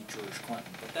why he beat George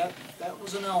Clinton, but that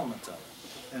was an element of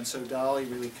it. And so Dolly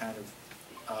really kind of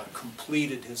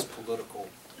completed his political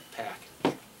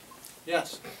package.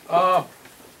 Yes?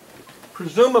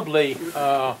 Presumably,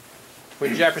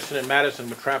 when Jefferson and Madison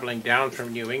were traveling down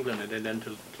from New England and then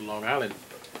to Long Island,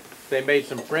 they made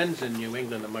some friends in New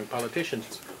England among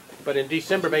politicians. But in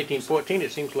December of 1814,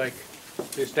 it seems like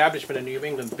the establishment in New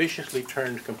England viciously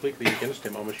turned completely against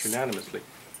him, almost unanimously.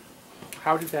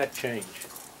 How did that change?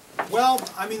 Well,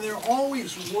 I mean, there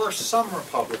always were some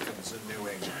Republicans in New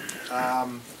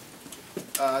England.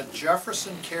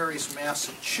 Jefferson carries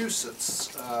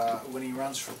Massachusetts when he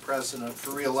runs for president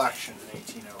for re-election in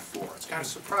 1804. It's kind of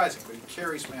surprising, but he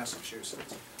carries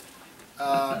Massachusetts.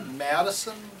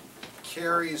 Madison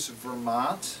carries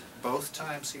Vermont both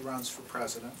times he runs for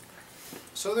president.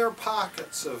 So there are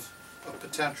pockets of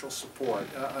potential support.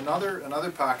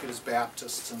 Another pocket is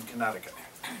Baptists in Connecticut.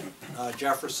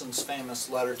 Jefferson's famous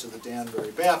letter to the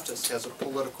Danbury Baptists has a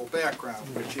political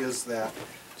background, which is that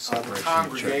the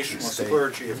Congregationalist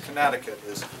clergy of Connecticut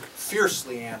is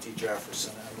fiercely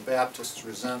anti-Jefferson, and the Baptists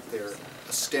resent their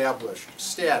established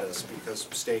status because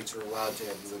states are allowed to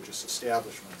have religious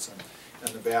establishments,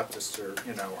 and the Baptists are,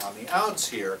 you know, on the outs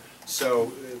here.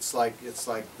 So it's like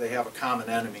they have a common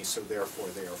enemy, so therefore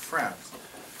they are friends.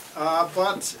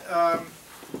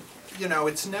 You know,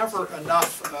 it's never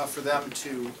enough for them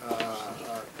to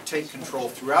take control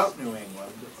throughout New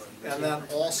England, and then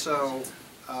also,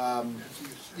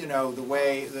 you know,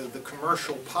 the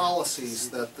commercial policies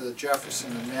that the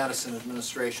Jefferson and Madison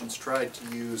administrations tried to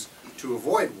use to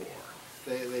avoid war.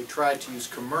 They tried to use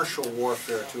commercial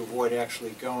warfare to avoid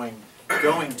actually going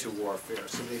to warfare.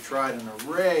 So they tried an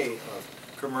array of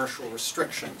commercial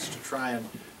restrictions to try and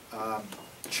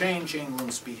change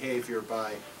England's behavior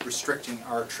by restricting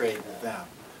our trade with them.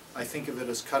 I think of it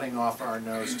as cutting off our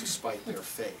nose to spite their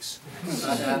face.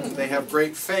 And they have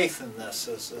great faith in this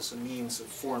as a means of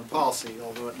foreign policy,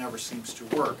 although it never seems to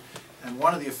work. And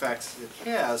one of the effects it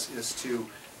has is to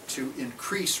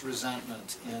increase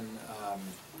resentment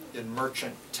in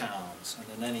merchant towns and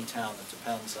in any town that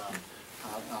depends on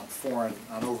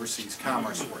overseas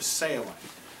commerce or sailing.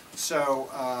 So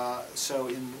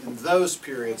in those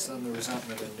periods, then the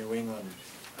resentment in New England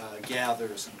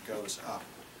gathers and goes up.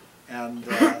 And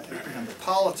the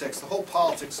politics, the whole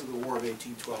politics of the War of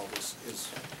 1812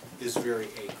 is very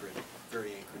acrid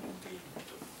indeed.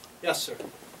 Yes, sir.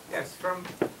 Yes, from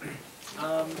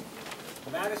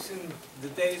Madison, the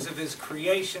days of his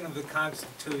creation of the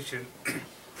Constitution,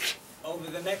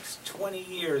 over the next 20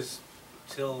 years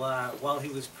till while he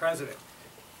was president,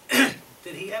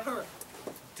 did he ever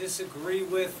disagree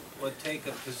with or take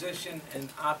a position in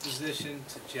opposition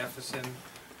to Jefferson?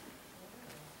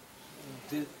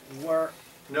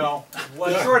 No.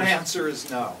 The short answer is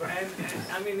no. And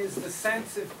I mean, is the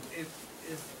sense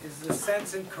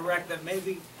incorrect that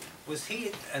maybe was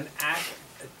he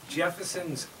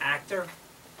Jefferson's actor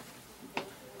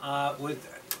with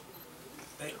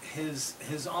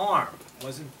his arm?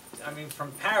 Wasn't, I mean,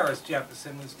 from Paris,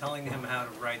 Jefferson was telling him how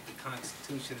to write the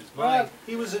Constitution as well.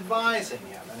 He was advising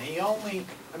him, and he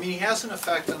has an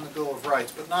effect on the Bill of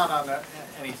Rights, but not on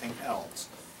anything else.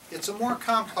 It's a more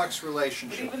complex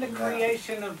relationship. But even the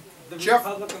creation of the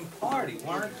Republican Party,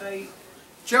 weren't they?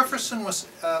 Jefferson was,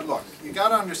 look, you got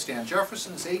to understand,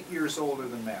 Jefferson is 8 years older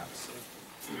than Madison.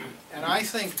 And I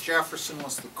think Jefferson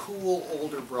was the cool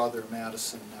older brother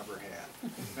Madison never had.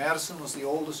 Madison was the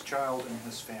oldest child in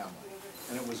his family.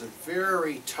 And it was a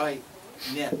very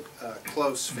tight-knit,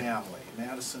 close family.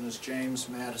 Madison is James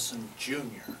Madison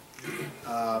Jr.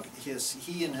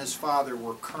 he and his father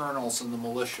were colonels in the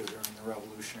militia during the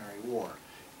Revolutionary War.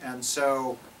 And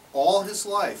so all his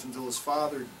life, until his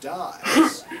father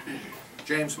dies,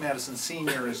 James Madison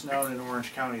Sr. is known in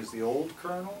Orange County as the old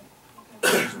colonel,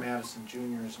 and James Madison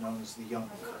Jr. is known as the young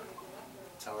colonel.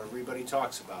 That's how everybody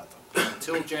talks about them.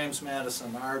 Until James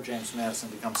Madison, our James Madison,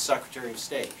 becomes Secretary of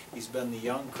State, he's been the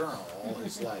young colonel all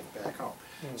his life back home.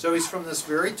 So he's from this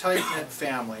very tight-knit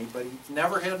family, but he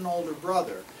never had an older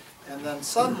brother. And then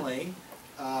suddenly,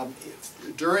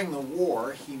 during the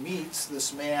war, he meets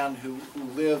this man who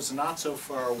lives not so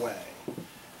far away,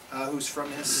 who's from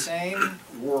his same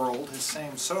world, his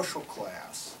same social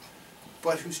class,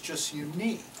 but who's just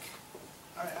unique.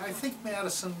 I think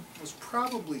Madison was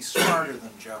probably smarter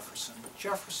than Jefferson, but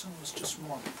Jefferson was just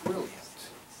more brilliant.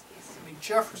 I mean,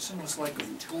 Jefferson was like a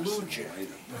blue jay.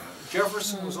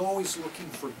 Jefferson was always looking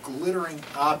for glittering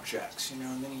objects, you know,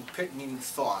 and then he'd pick, meaning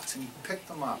thoughts, and he'd pick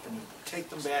them up and he'd take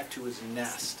them back to his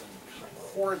nest and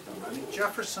hoard them. I mean,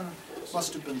 Jefferson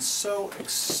must have been so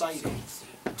exciting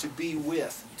to be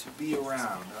with and to be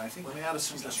around, and I think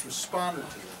Madison just responded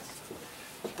to that.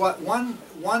 But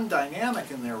one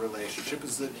dynamic in their relationship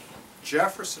is that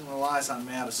Jefferson relies on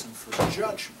Madison for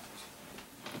judgment.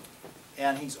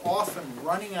 And he's often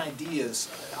running ideas,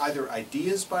 either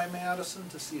ideas by Madison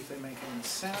to see if they make any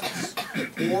sense,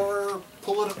 or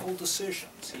political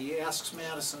decisions. He asks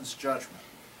Madison's judgment.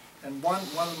 And one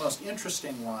of the most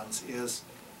interesting ones is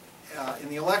in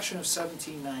the election of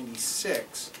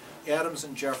 1796, Adams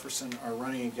and Jefferson are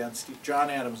running against, John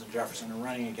Adams and Jefferson are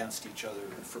running against each other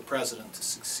for president to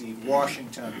succeed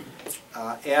Washington.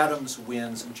 Adams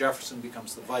wins and Jefferson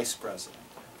becomes the vice president,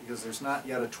 because there's not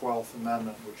yet a 12th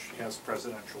Amendment which has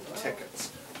presidential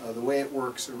tickets. The way it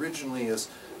works originally is,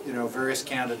 you know, various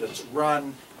candidates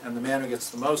run, and the man who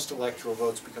gets the most electoral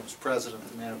votes becomes president,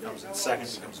 the man who comes in second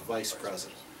becomes vice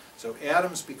president. So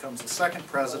Adams becomes the second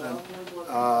president,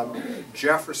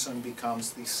 Jefferson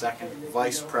becomes the second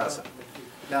vice president.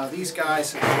 Now these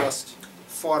guys have just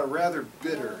fought a rather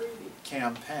bitter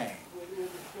campaign,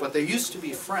 but they used to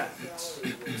be friends.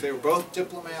 They were both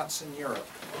diplomats in Europe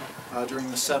during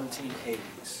the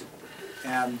 1780s.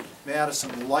 And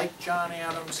Madison liked John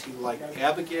Adams, he liked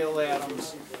Abigail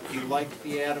Adams, he liked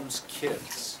the Adams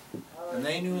kids. And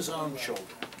they knew his own children.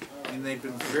 I mean, they'd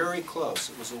been very close.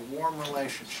 It was a warm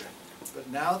relationship. But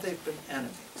now they've been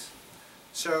enemies.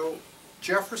 So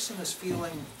Jefferson is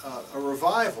feeling a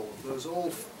revival of those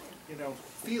old, you know,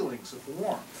 feelings of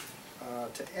warmth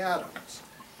to Adams.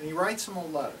 And he writes him a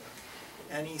letter.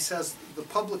 And he says, the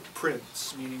public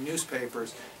prints, meaning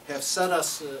newspapers, have set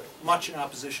us much in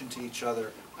opposition to each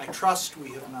other. I trust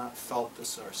we have not felt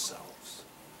this ourselves.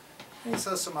 And he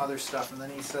says some other stuff, and then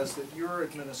he says that your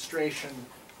administration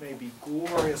may be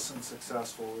glorious and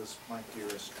successful is my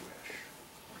dearest wish.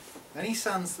 Then he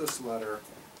sends this letter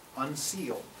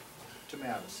unsealed to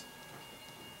Madison.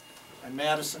 And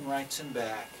Madison writes him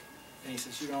back, and he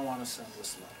says, you don't want to send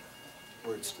this letter.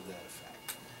 Words to that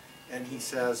effect. And he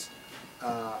says,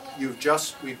 we've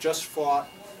just fought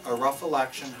a rough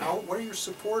election. What are your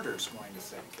supporters going to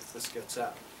think if this gets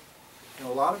out? You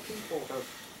know, a lot of people have,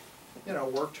 you know,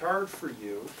 worked hard for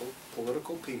you,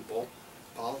 political people,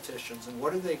 politicians, and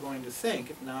what are they going to think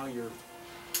if now you're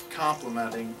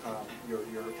complimenting your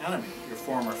enemy, your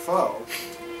former foe?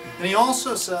 And he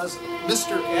also says,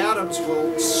 Mr. Adams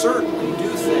will certainly do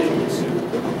things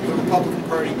the Republican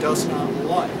Party does not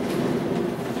like.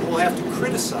 We'll have to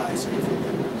criticize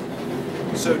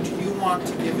him. So do you want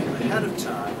to give him ahead of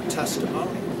time a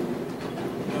testimonial?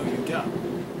 No, you don't.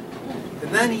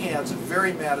 And then he adds a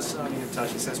very Madisonian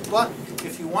touch. He says, but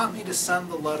if you want me to send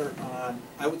the letter on,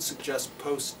 I would suggest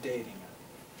post-dating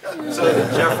it. So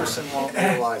that Jefferson won't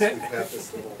realize we've got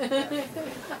this little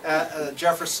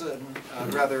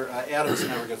Adams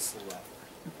never gets the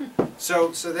letter.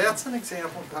 So that's an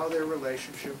example of how their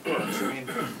relationship works. I mean,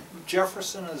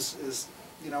 Jefferson is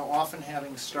you know, often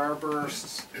having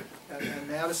starbursts, and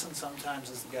Madison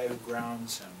sometimes is the guy who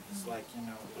grounds him. It's like, you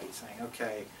know, like saying,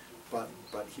 okay, but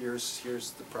here's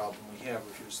the problem we have,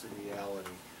 or here's the reality.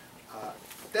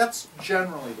 That's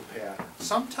generally the pattern.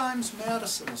 Sometimes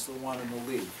Madison is the one in the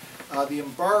lead. The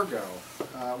embargo,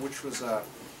 which was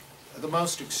the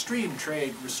most extreme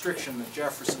trade restriction that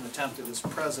Jefferson attempted as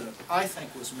president, I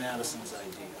think was Madison's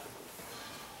idea.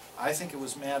 I think it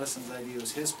was Madison's idea. It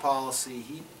was his policy.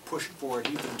 He pushed for it.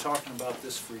 He'd been talking about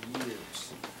this for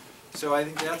years. So I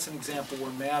think that's an example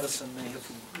where Madison may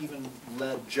have even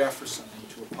led Jefferson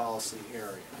into a policy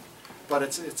area. But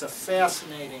it's a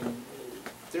fascinating,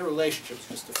 their relationship is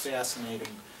just a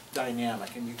fascinating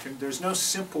dynamic, and there's no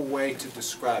simple way to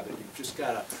describe it. You've just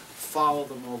got to follow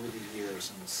them over the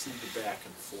years and see the back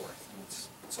and forth, and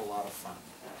it's a lot of fun.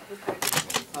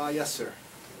 Yes, sir.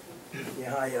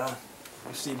 Yeah, hi,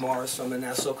 I'm Steve Morris from the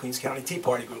Nassau Queens County Tea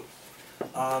Party Group.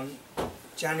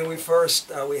 January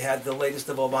 1st, we had the latest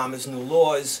of Obama's new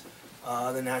laws,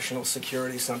 the National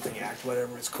Security Something Act,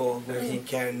 whatever it's called, where he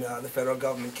can, the federal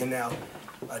government can now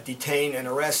detain and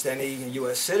arrest any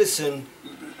U.S. citizen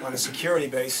on a security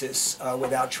basis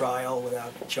without trial,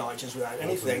 without charges, without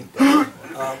anything.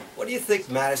 What do you think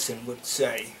Madison would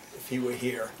say if he were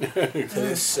here to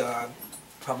this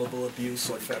probable abuse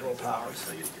of federal powers?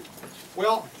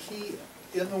 Well,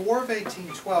 in the War of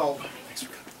 1812,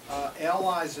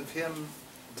 allies of him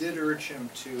did urge him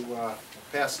to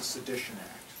pass the Sedition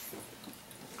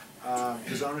Act.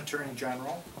 His own Attorney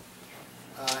General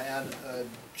and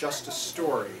Justice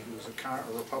Story, who was a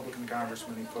Republican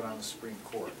congressman he put on the Supreme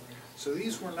Court. So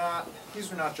these were not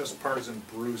just partisan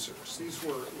bruisers. These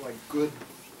were like good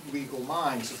legal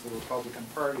minds of the Republican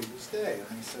Party of his day.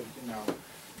 And he said, you know,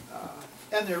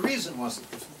 and their reason was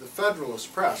that the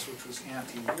Federalist press, which was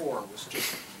anti-war, was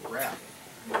just rabid.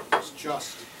 It was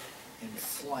just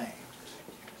inflamed.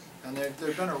 And there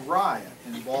had been a riot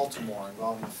in Baltimore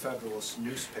involving the Federalist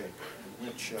newspaper, in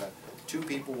which 2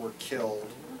 people were killed.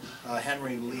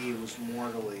 Henry Lee was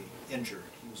mortally injured.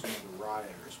 He was one of the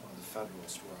rioters, one of the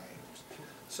Federalist rioters.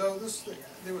 So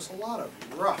there was a lot of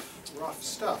rough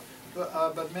stuff.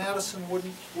 But Madison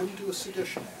wouldn't do a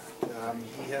Sedition Act.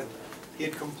 He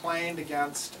had complained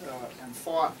against and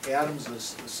fought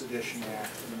Adams's Sedition Act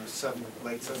in the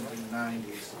late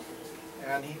 1790s.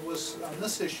 And he was, on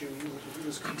this issue, he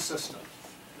was consistent.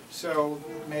 So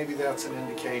maybe that's an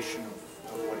indication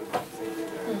of what he might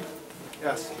think.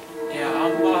 Yes? Yeah,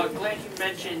 I'm glad you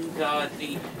mentioned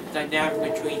the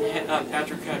dynamic between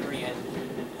Patrick Henry and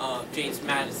James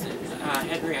Madison.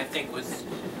 Henry, I think, was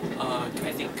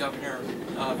governor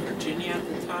of Virginia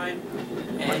at the time.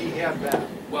 And, well, he had that.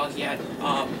 Well, he had,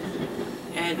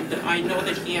 and I know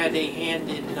that he had a hand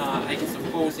in,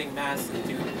 opposing Madison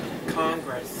to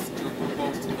Congress to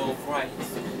propose the Bill of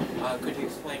Rights. Could you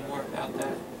explain more about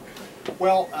that?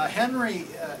 Well, Henry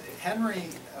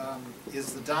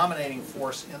is the dominating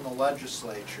force in the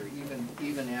legislature,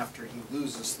 even after he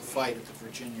loses the fight at the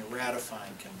Virginia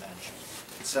Ratifying Convention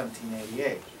in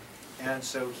 1788. And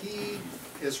so he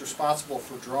is responsible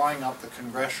for drawing up the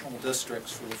congressional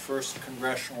districts for the first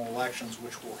congressional elections,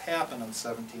 which will happen in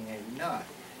 1789.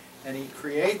 And he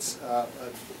creates a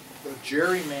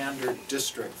gerrymandered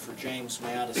district for James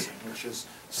Madison, which is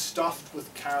stuffed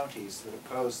with counties that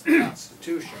oppose the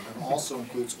Constitution, and also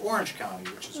includes Orange County,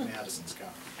 which is Madison's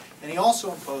county. And he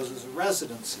also imposes a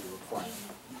residency requirement.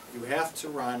 You have to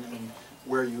run in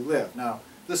where you live. Now,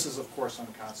 this is, of course,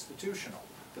 unconstitutional,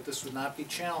 but this would not be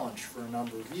challenged for a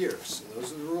number of years. So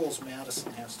those are the rules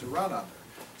Madison has to run under.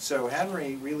 So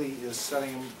Henry really is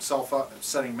setting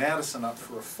Madison up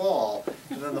for a fall.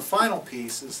 And then the final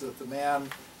piece is that the man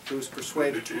who's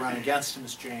persuaded to run against him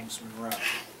is James Monroe.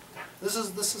 This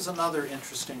is another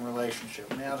interesting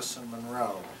relationship,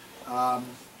 Madison-Monroe.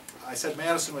 I said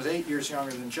Madison was 8 years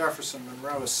younger than Jefferson.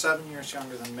 Monroe is 7 years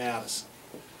younger than Madison.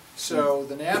 So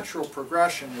the natural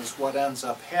progression is what ends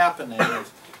up happening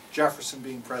of Jefferson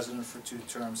being president for 2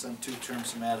 terms, then 2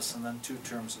 terms of Madison, then 2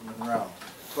 terms of Monroe.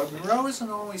 But Monroe isn't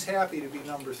always happy to be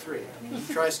number 3. I mean,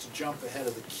 he tries to jump ahead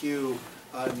of the queue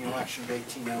in the election of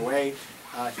 1808.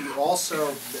 He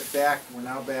also, we're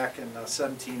now back in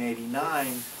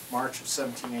 1789, March of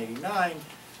 1789,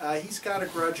 he's got a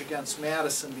grudge against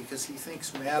Madison because he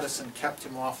thinks Madison kept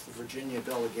him off the Virginia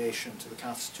delegation to the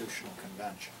Constitutional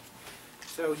Convention.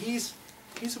 So he's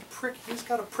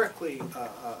got a prickly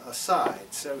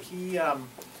side. So he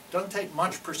doesn't take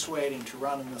much persuading to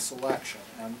run in this election.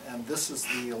 And this is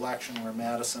the election where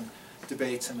Madison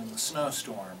debates him in the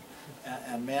snowstorm.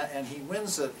 And he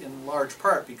wins it in large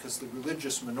part because the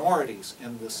religious minorities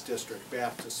in this district,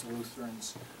 Baptists,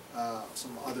 Lutherans,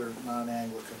 some other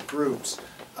non-Anglican groups,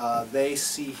 they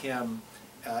see him,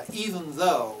 even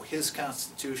though his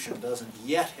Constitution doesn't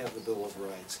yet have the Bill of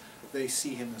Rights, they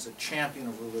see him as a champion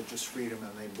of religious freedom,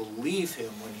 and they believe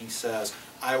him when he says,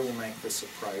 I will make this a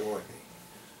priority.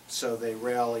 So they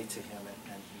rally to him,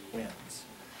 and he wins.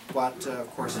 But,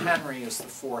 of course, Henry is the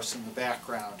force in the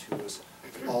background who is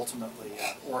ultimately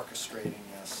orchestrating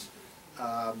this.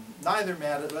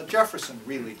 Jefferson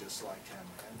really disliked Henry.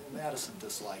 Madison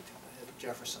disliked him.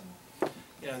 Jefferson,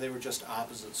 they were just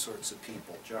opposite sorts of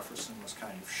people. Jefferson was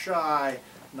kind of shy,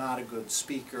 not a good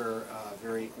speaker,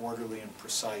 very orderly and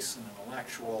precise and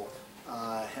intellectual.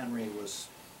 Henry was,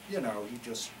 you know, he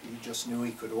just knew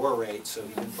he could orate, so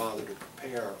he didn't bother to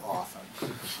prepare often,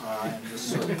 and just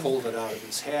sort of pulled it out of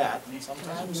his hat, and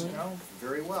sometimes, you know,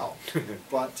 very well.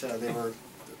 But they were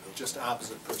just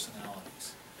opposite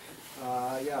personalities.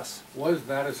 Yes? Was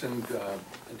Madison,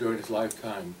 during his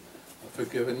lifetime,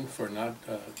 forgiven for not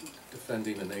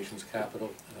defending the nation's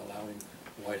capital and allowing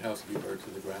the White House to be burned to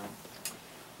the ground?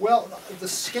 Well, the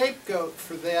scapegoat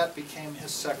for that became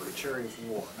his Secretary of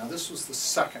War. Now, this was the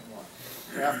second one,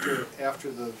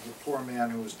 after the poor man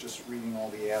who was just reading all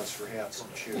the ads for hats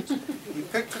and shoes. He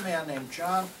picked a man named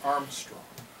John Armstrong,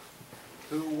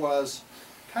 who was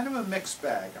kind of a mixed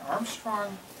bag.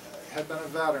 Armstrong had been a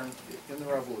veteran in the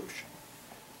Revolution.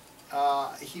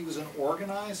 He was an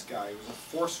organized guy. He was a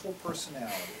forceful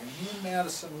personality. And he and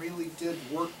Madison really did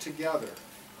work together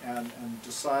and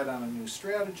decide on a new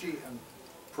strategy and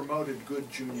promoted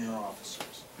good junior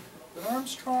officers. But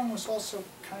Armstrong was also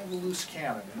kind of a loose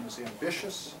cannon. He was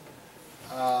ambitious.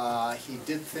 He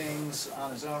did things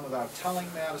on his own without telling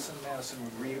Madison. Madison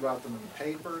would read about them in the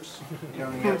papers. You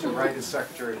know, he had to write his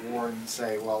Secretary of War and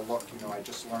say, well, look, you know, I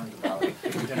just learned about,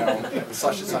 you know,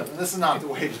 such and such. And this is not the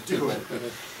way to do it.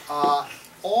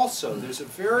 Also, there's a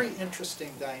very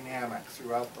interesting dynamic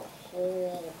throughout the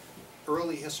whole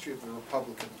early history of the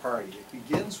Republican Party. It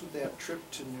begins with that trip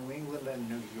to New England and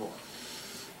New York.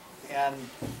 And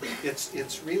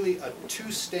it's really a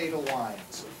two-state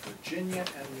alliance of Virginia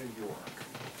and New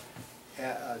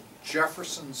York.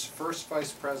 Jefferson's first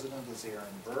vice president is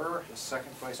Aaron Burr. His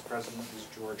second vice president is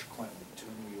George Clinton, two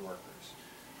New Yorkers.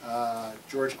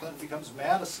 George Clinton becomes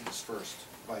Madison's first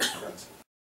vice president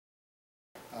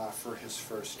for his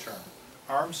first term.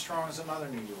 Armstrong is another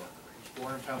New Yorker. He's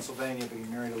born in Pennsylvania, but he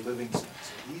married a Livingston,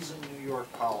 so he's in New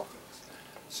York politics.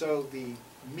 So the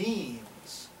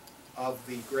means of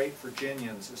the great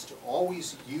Virginians is to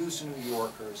always use New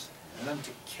Yorkers and then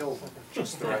to kill them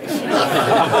just the right way. You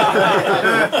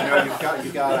know,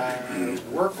 you got to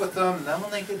work with them, and then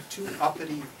when they get too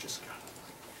uppity, you've just got to,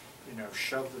 you know,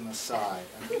 shove them aside.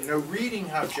 And, you know, reading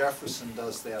how Jefferson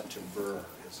does that to Burr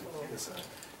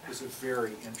is a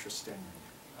very interesting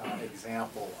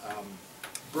example.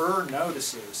 Burr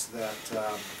notices that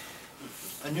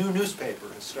a new newspaper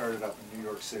has started up in New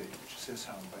York City, which is his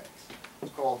home base.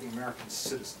 It's called The American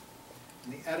Citizen.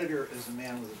 And the editor is a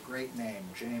man with a great name,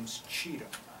 James Cheatham.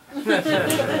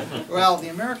 Well, The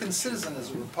American Citizen is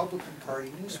a Republican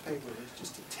Party newspaper that's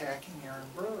just attacking Aaron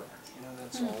Burr. You know,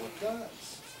 that's all it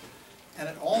does. And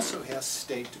it also has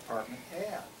State Department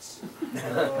ads, which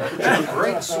are a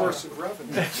great source of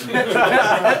revenue.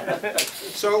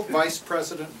 So Vice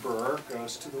President Burr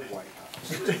goes to the White House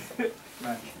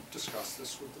to discuss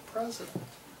this with the president.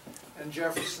 And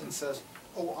Jefferson says,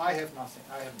 oh, I have nothing,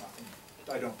 I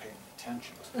don't pay any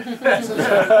attention to it. He says,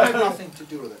 I have nothing to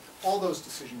do with it. All those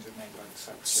decisions are made by the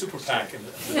Secretary. Super PAC in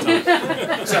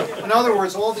the So, in other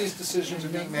words, all these decisions are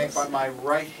being made by my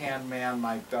right-hand man,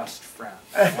 my best friend.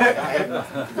 I have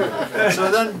nothing to do with it.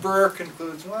 So then Burr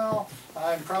concludes, well,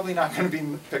 I'm probably not going to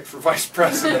be picked for vice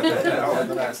president, you know, in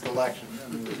the next election.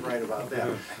 And he was right about that.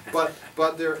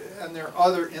 But there are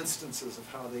other instances of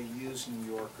how they use New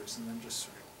Yorkers and then just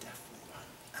sort of deftly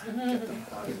get them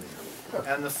out of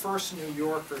there. And the first New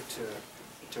Yorker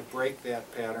to break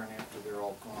that pattern after they're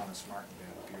all gone is Martin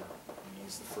Van Buren. I mean,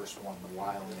 he's the first one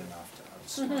wily enough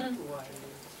to outsmart.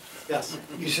 Yes?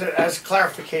 You said, as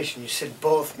clarification, you said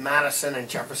both Madison and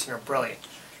Jefferson are brilliant.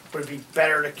 Would it be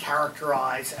better to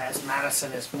characterize as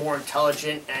Madison is more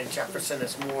intelligent and Jefferson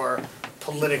is more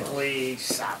politically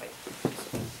savvy?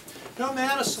 No,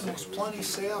 Madison was plenty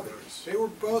savvy. They were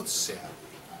both savvy.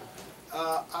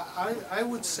 I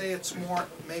would say it's more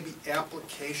maybe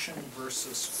application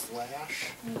versus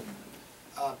flash.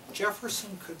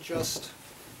 Jefferson could just,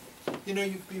 you know,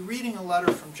 you'd be reading a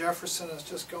letter from Jefferson and it's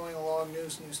just going along,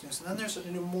 news, and then there's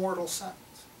an immortal sentence.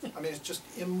 I mean, it's just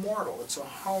immortal. It's a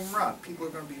home run. People are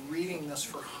going to be reading this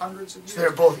for hundreds of years. So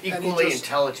they're both equally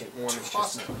intelligent. One is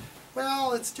just...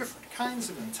 Well, it's different kinds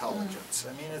of intelligence.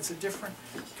 I mean, it's a different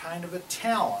kind of a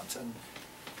talent. And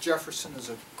Jefferson is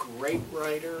a great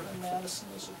writer, and Madison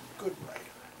is a good writer.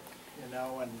 You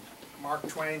know, and Mark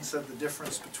Twain said the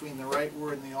difference between the right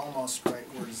word and the almost right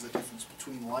word is the difference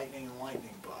between lightning and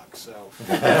lightning bug. So,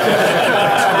 as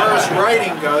far as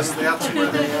writing goes, that's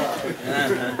where they are.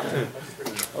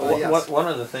 Yes. One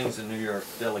of the things the New York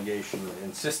delegation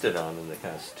insisted on in the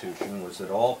Constitution was that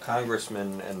all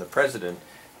congressmen and the president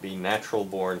be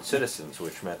natural-born citizens,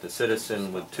 which meant a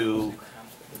citizen with two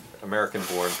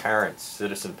American-born parents,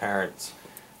 citizen parents.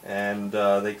 And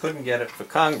they couldn't get it for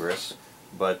Congress,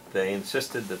 but they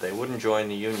insisted that they wouldn't join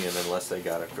the Union unless they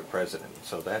got it for president.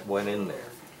 So that went in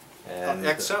there. And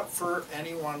Except for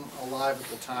anyone alive at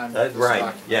the time. that's that this right,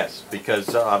 document yes, was made.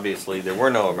 because obviously there were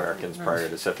no Americans prior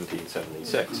to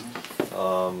 1776.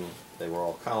 They were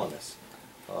all colonists.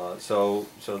 So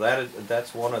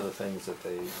that's one of the things that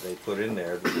they put in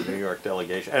there, the New York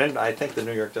delegation, and I think the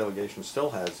New York delegation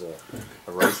still has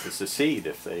a right to secede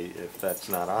if that's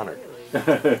not honored.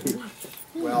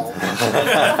 Well,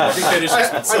 I think that is.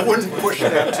 I wouldn't push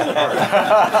that too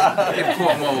hard. Give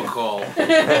Cuomo a call.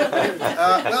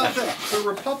 Well, the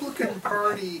Republican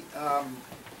Party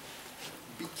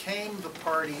became the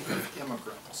party of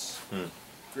immigrants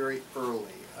very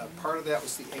early. Part of that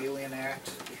was the Alien Act,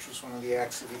 which was one of the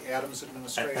acts of the Adams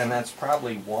administration. And that's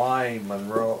probably why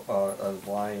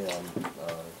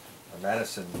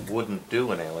Madison wouldn't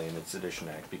do an Alien and Sedition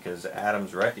Act, because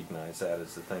Adams recognized that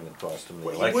as the thing that cost him the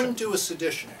Well, election. he wouldn't do a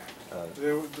Sedition Act.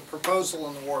 The proposal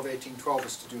in the War of 1812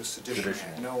 was to do a Sedition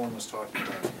Act. No one was talking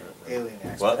about Alien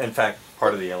Acts. Well, in fact,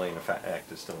 part of the Alien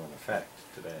Act is still in effect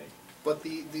today. But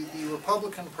the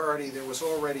Republican Party, there was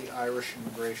already Irish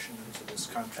immigration into this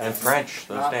country. And French,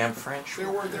 those damn French.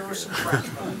 There were some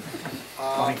Frenchmen.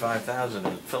 25,000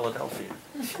 in Philadelphia.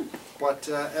 But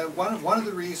one of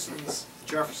the reasons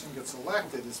Jefferson gets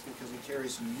elected is because he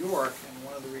carries New York, and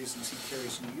one of the reasons he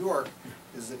carries New York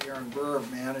is that Aaron Burr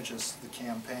manages the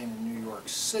campaign in New York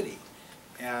City.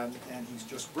 And he's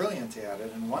just brilliant at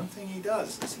it, and one thing he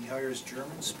does is he hires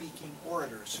German-speaking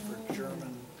orators for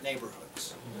German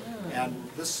neighborhoods. And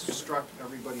this struck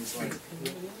everybody's like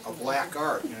a black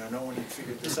art, no one had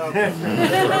figured this out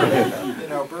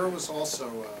before. Burr was also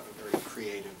very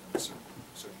creative in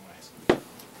certain ways.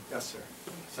 Yes, sir.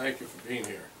 Thank you for being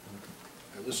here.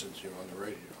 I listened to you on the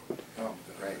radio. Oh,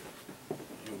 great.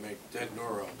 You make dead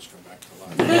neurons come back to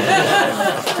life.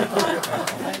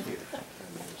 Thank you.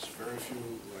 And there's very few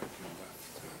like you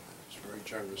left. It's very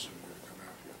generous of you to come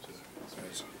out here today.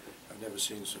 I've never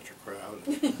seen such a crowd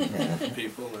of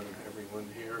people, and everyone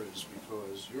here is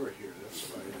because you're here. That's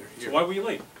why they're here. So why were you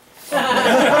late?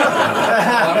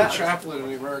 I'm a chaplain in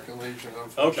the American Legion.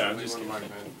 Unfortunately, Okay, one of my men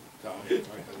died. I had to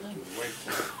do the wait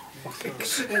for it.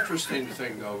 It's an interesting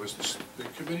thing, though, is the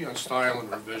Committee on Style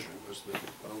and Revision was the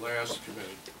last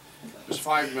committee. There's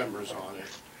 5 members on it,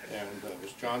 and it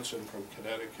was Johnson from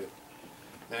Connecticut,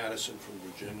 Madison from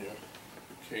Virginia,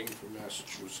 King from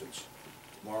Massachusetts,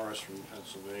 Morris from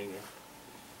Pennsylvania,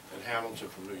 and Hamilton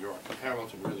from New York. And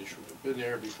Hamilton really should have been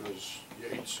there because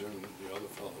Yates and the other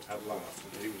fellow had left,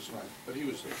 and he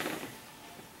was there.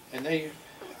 And I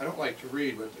don't like to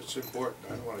read, but it's important.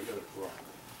 I don't want to get it wrong.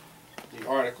 The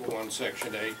Article 1,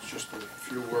 Section 8, just a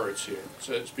few words here.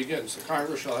 So it begins, the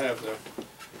Congress shall have the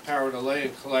power to lay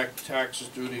and collect taxes,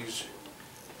 duties,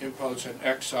 imposts, and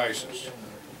excises.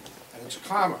 And it's a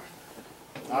comma.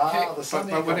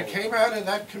 But when it came out of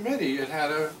that committee,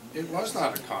 it was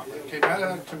not a comma. It came out of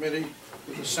that committee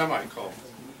with a semicolon.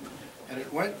 And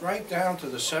it went right down to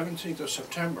the 17th of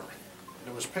September. And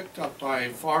it was picked up by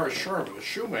Forrest Sherman, a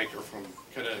shoemaker from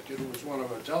Connecticut, who was one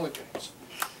of our delegates.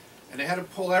 And they had to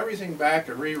pull everything back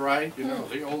and rewrite,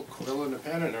 the old quill and the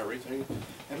pen and everything.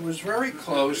 And it was very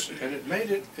close, and it made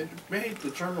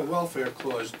the General Welfare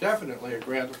Clause definitely a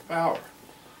grant of power.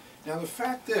 Now the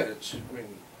fact is,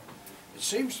 it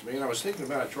seems to me, and I was thinking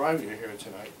about driving you here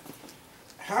tonight,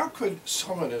 how could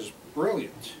someone as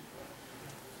brilliant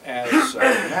as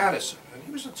Madison, and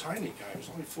he was a tiny guy, he was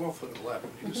only 4'11".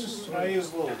 He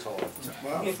was a little taller.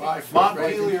 Well, 5 foot.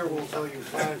 Montpelier will tell you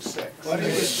 5'6". But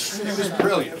he was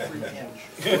brilliant.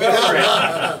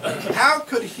 How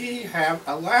could he have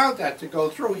allowed that to go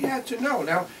through? He had to know.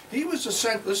 Now, he was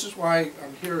this is why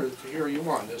I'm here to hear you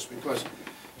on this, because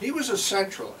he was a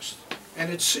centralist.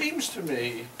 And it seems to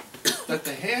me that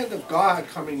the hand of God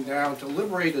coming down to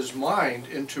liberate his mind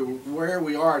into where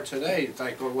we are today, it's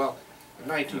like, well, in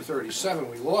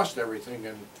 1937 we lost everything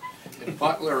in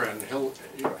Butler and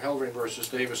Helving versus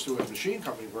Davis, Stewart Machine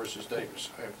Company versus Davis.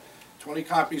 I have 20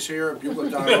 copies here,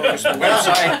 Bugler.org is the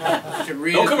website. You can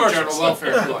read it, the General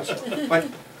Welfare Clause. But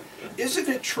isn't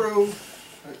it true,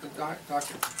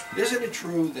 Doctor, isn't it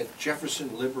true that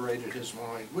Jefferson liberated his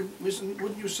mind?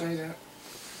 Wouldn't you say that?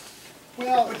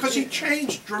 Well, because he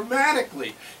changed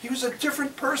dramatically. He was a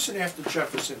different person after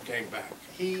Jefferson came back.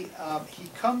 He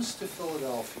comes to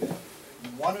Philadelphia,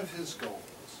 and one of his goals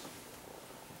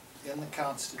in the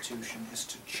Constitution is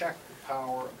to check the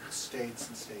power of the states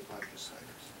and state legislators.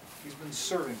 He's been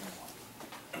serving them all.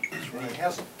 And he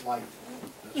hasn't liked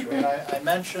it. That's right. I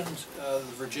mentioned the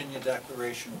Virginia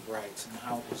Declaration of Rights and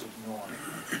how it was ignored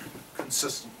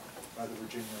consistently by the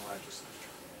Virginia legislature.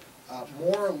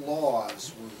 More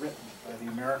laws were written by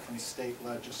the American state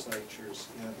legislatures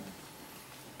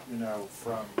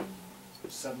from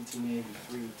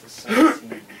 1783 to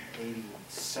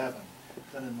 1787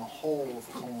 than in the whole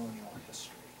of colonial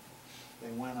history.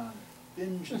 They went on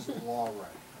binges of law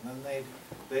writing, and then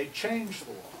they changed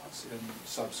the laws in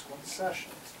subsequent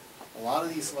sessions. A lot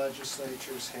of these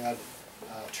legislatures had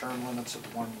term limits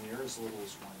of 1 year, as little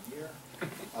as 1 year.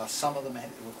 Some of them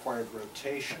required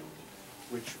rotation,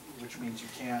 which means you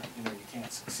can't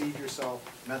succeed yourself.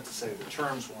 Meant to say the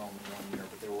terms were only 1 year,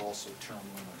 but they were also term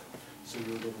limited. So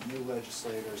you were getting new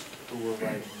legislators who were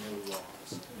writing new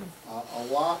laws. A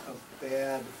lot of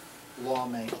bad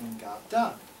lawmaking got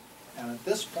done. And at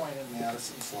this point in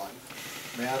Madison's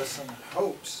life, Madison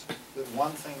hopes that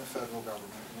one thing the federal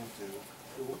government will do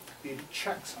will be to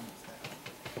check some of that.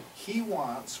 He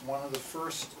wants one of the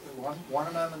first, one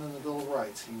amendment in the Bill of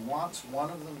Rights, he wants one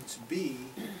of them to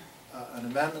be an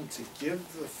amendment to give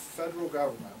the federal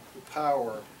government the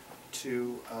power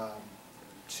to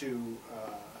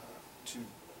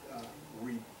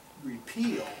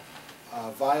repeal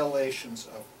violations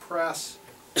of press,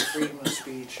 freedom of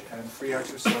speech, and free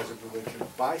exercise of religion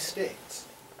by states.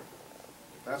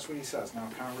 That's what he says. Now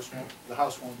the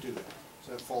House won't do that,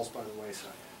 so that falls by the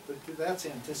wayside. But that's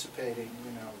anticipating,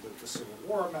 the Civil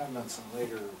War amendments and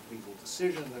later legal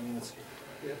decisions. I mean,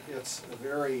 it's a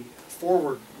very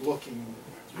forward-looking,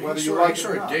 whether you like it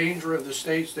or not. Danger of the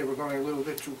states, they were going a little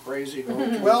bit too crazy.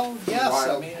 Well, yes,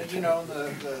 I mean,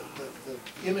 the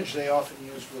image they often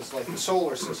used was like the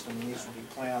solar system, and these would be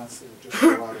planets that would just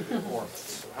go out of their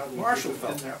orbits. So how do we Marshall keep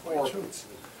them in felt their that way, too. orbits?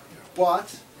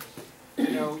 But,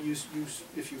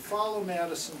 if you follow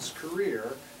Madison's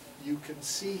career, you can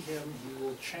see him, he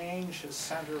will change his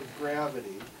center of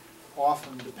gravity,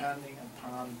 often depending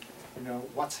upon,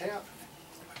 what's happening.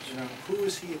 Who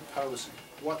is he opposing?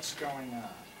 What's going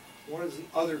on? What is the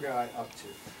other guy up to?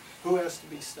 Who has to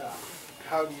be stopped?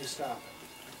 How do you stop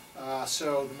it?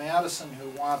 So the Madison who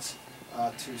wants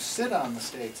to sit on the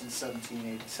states in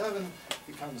 1787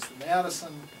 becomes the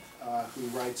Madison who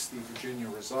writes the Virginia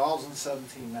Resolves in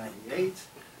 1798,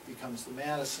 becomes the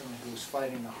Madison who's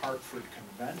fighting the Hartford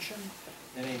Convention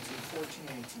in 1814,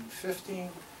 1815. I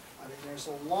mean, there's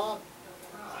a lot.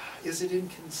 Is it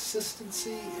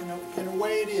inconsistency? In a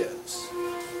way it is.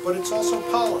 But it's also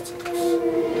politics.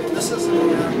 This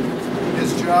isn't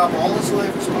his job, all his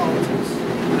life is politics.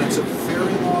 And it's a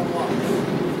very long life.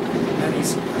 And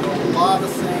he's got a lot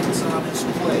of things on his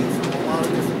plate from a lot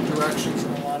of different directions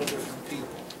and a lot of different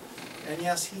people. And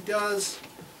yes, he does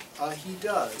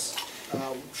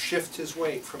shift his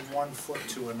weight from one foot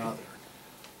to another.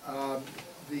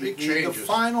 The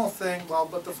final thing,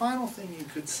 but the final thing you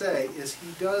could say is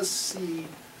he does see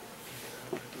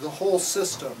the whole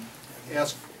system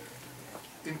as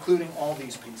including all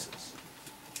these pieces.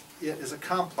 It is a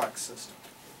complex system.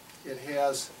 It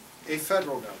has a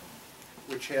federal government,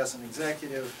 which has an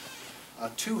executive,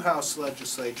 two House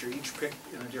legislature, each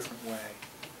picked in a different way,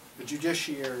 the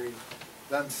judiciary,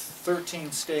 then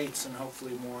 13 states, and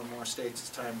hopefully more and more states as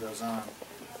time goes on,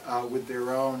 with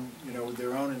their own,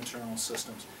 internal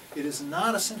systems. It is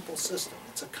not a simple system.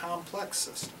 It's a complex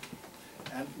system.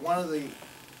 And one of the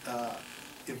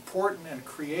important and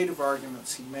creative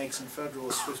arguments he makes in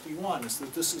Federalist 51 is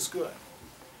that this is good.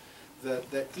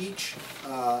 That each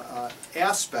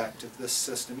aspect of this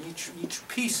system, each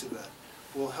piece of it,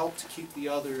 will help to keep the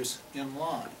others in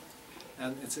line.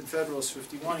 And it's in Federalist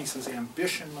 51, he says,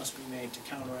 ambition must be made to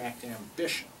counteract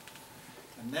ambition.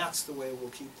 And that's the way we'll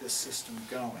keep this system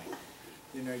going.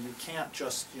 You can't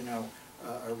just,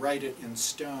 write it in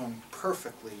stone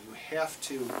perfectly. You have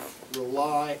to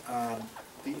rely on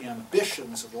the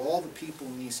ambitions of all the people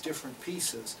in these different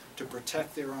pieces to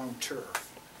protect their own turf.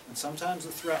 And sometimes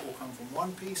the threat will come from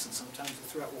one piece, and sometimes the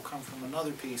threat will come from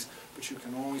another piece, but you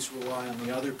can always rely on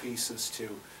the other pieces to,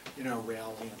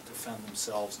 rally and defend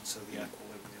themselves, and so the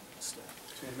equilibrium will stay.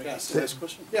 Yes. Last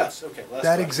question? Yes, okay.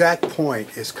 That exact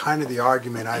point is kind of the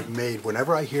argument I've made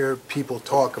whenever I hear people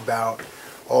talk about,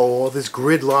 all this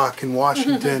gridlock in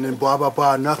Washington and blah, blah,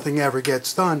 blah, nothing ever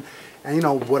gets done.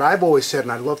 And what I've always said,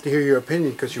 and I'd love to hear your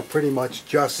opinion because you pretty much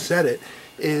just said it,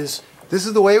 is this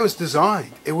is the way it was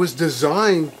designed. It was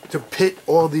designed to pit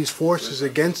all these forces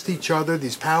against each other,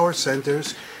 these power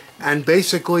centers, and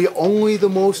basically only the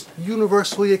most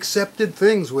universally accepted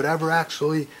things would ever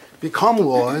actually become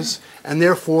laws and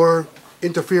therefore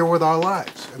interfere with our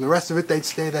lives. And the rest of it, they'd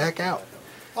stay the heck out.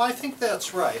 Well, I think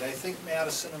that's right. I think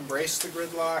Madison embraced the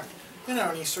gridlock,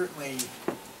 and he certainly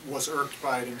was irked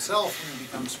by it himself when he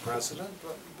becomes president,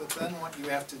 but then what you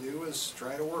have to do is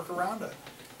try to work around it.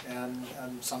 And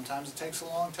sometimes it takes a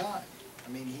long time. I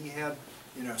mean, he had,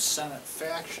 Senate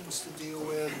factions to deal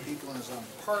with, people in his own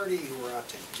party who were out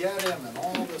to get him, and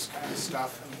all this kind of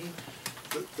stuff. And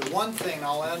The one thing,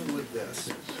 I'll end with this.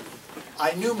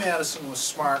 I knew Madison was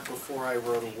smart before I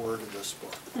wrote a word of this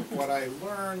book. What I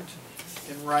learned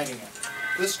in writing it,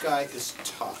 this guy is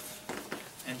tough,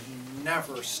 and he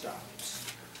never stops.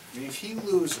 I mean, if he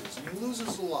loses, and he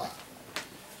loses a lot,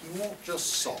 he won't just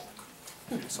sulk.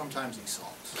 Sometimes he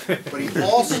sulks. But he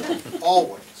also,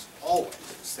 always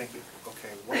is thinking,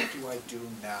 okay, what do I do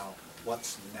now?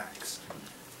 What's next?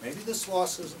 Maybe this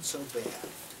loss isn't so bad.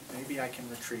 Maybe I can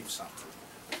retrieve something.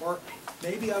 Or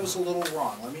maybe I was a little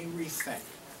wrong. Let me rethink.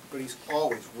 But he's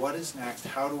always, what is next?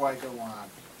 How do I go on?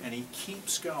 And he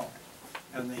keeps going.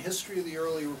 And the history of the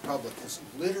early republic is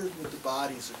littered with the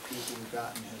bodies of people who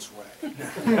got in his way.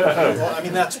 Well, I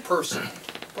mean, that's personal.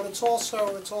 But it's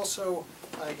also,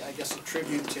 I guess, a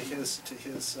tribute to his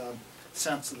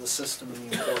sense of the system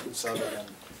and the importance of it. And,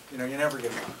 you know, you never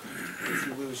give up. If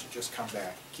you lose, you just come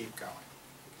back, keep going.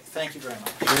 Thank you very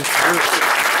much.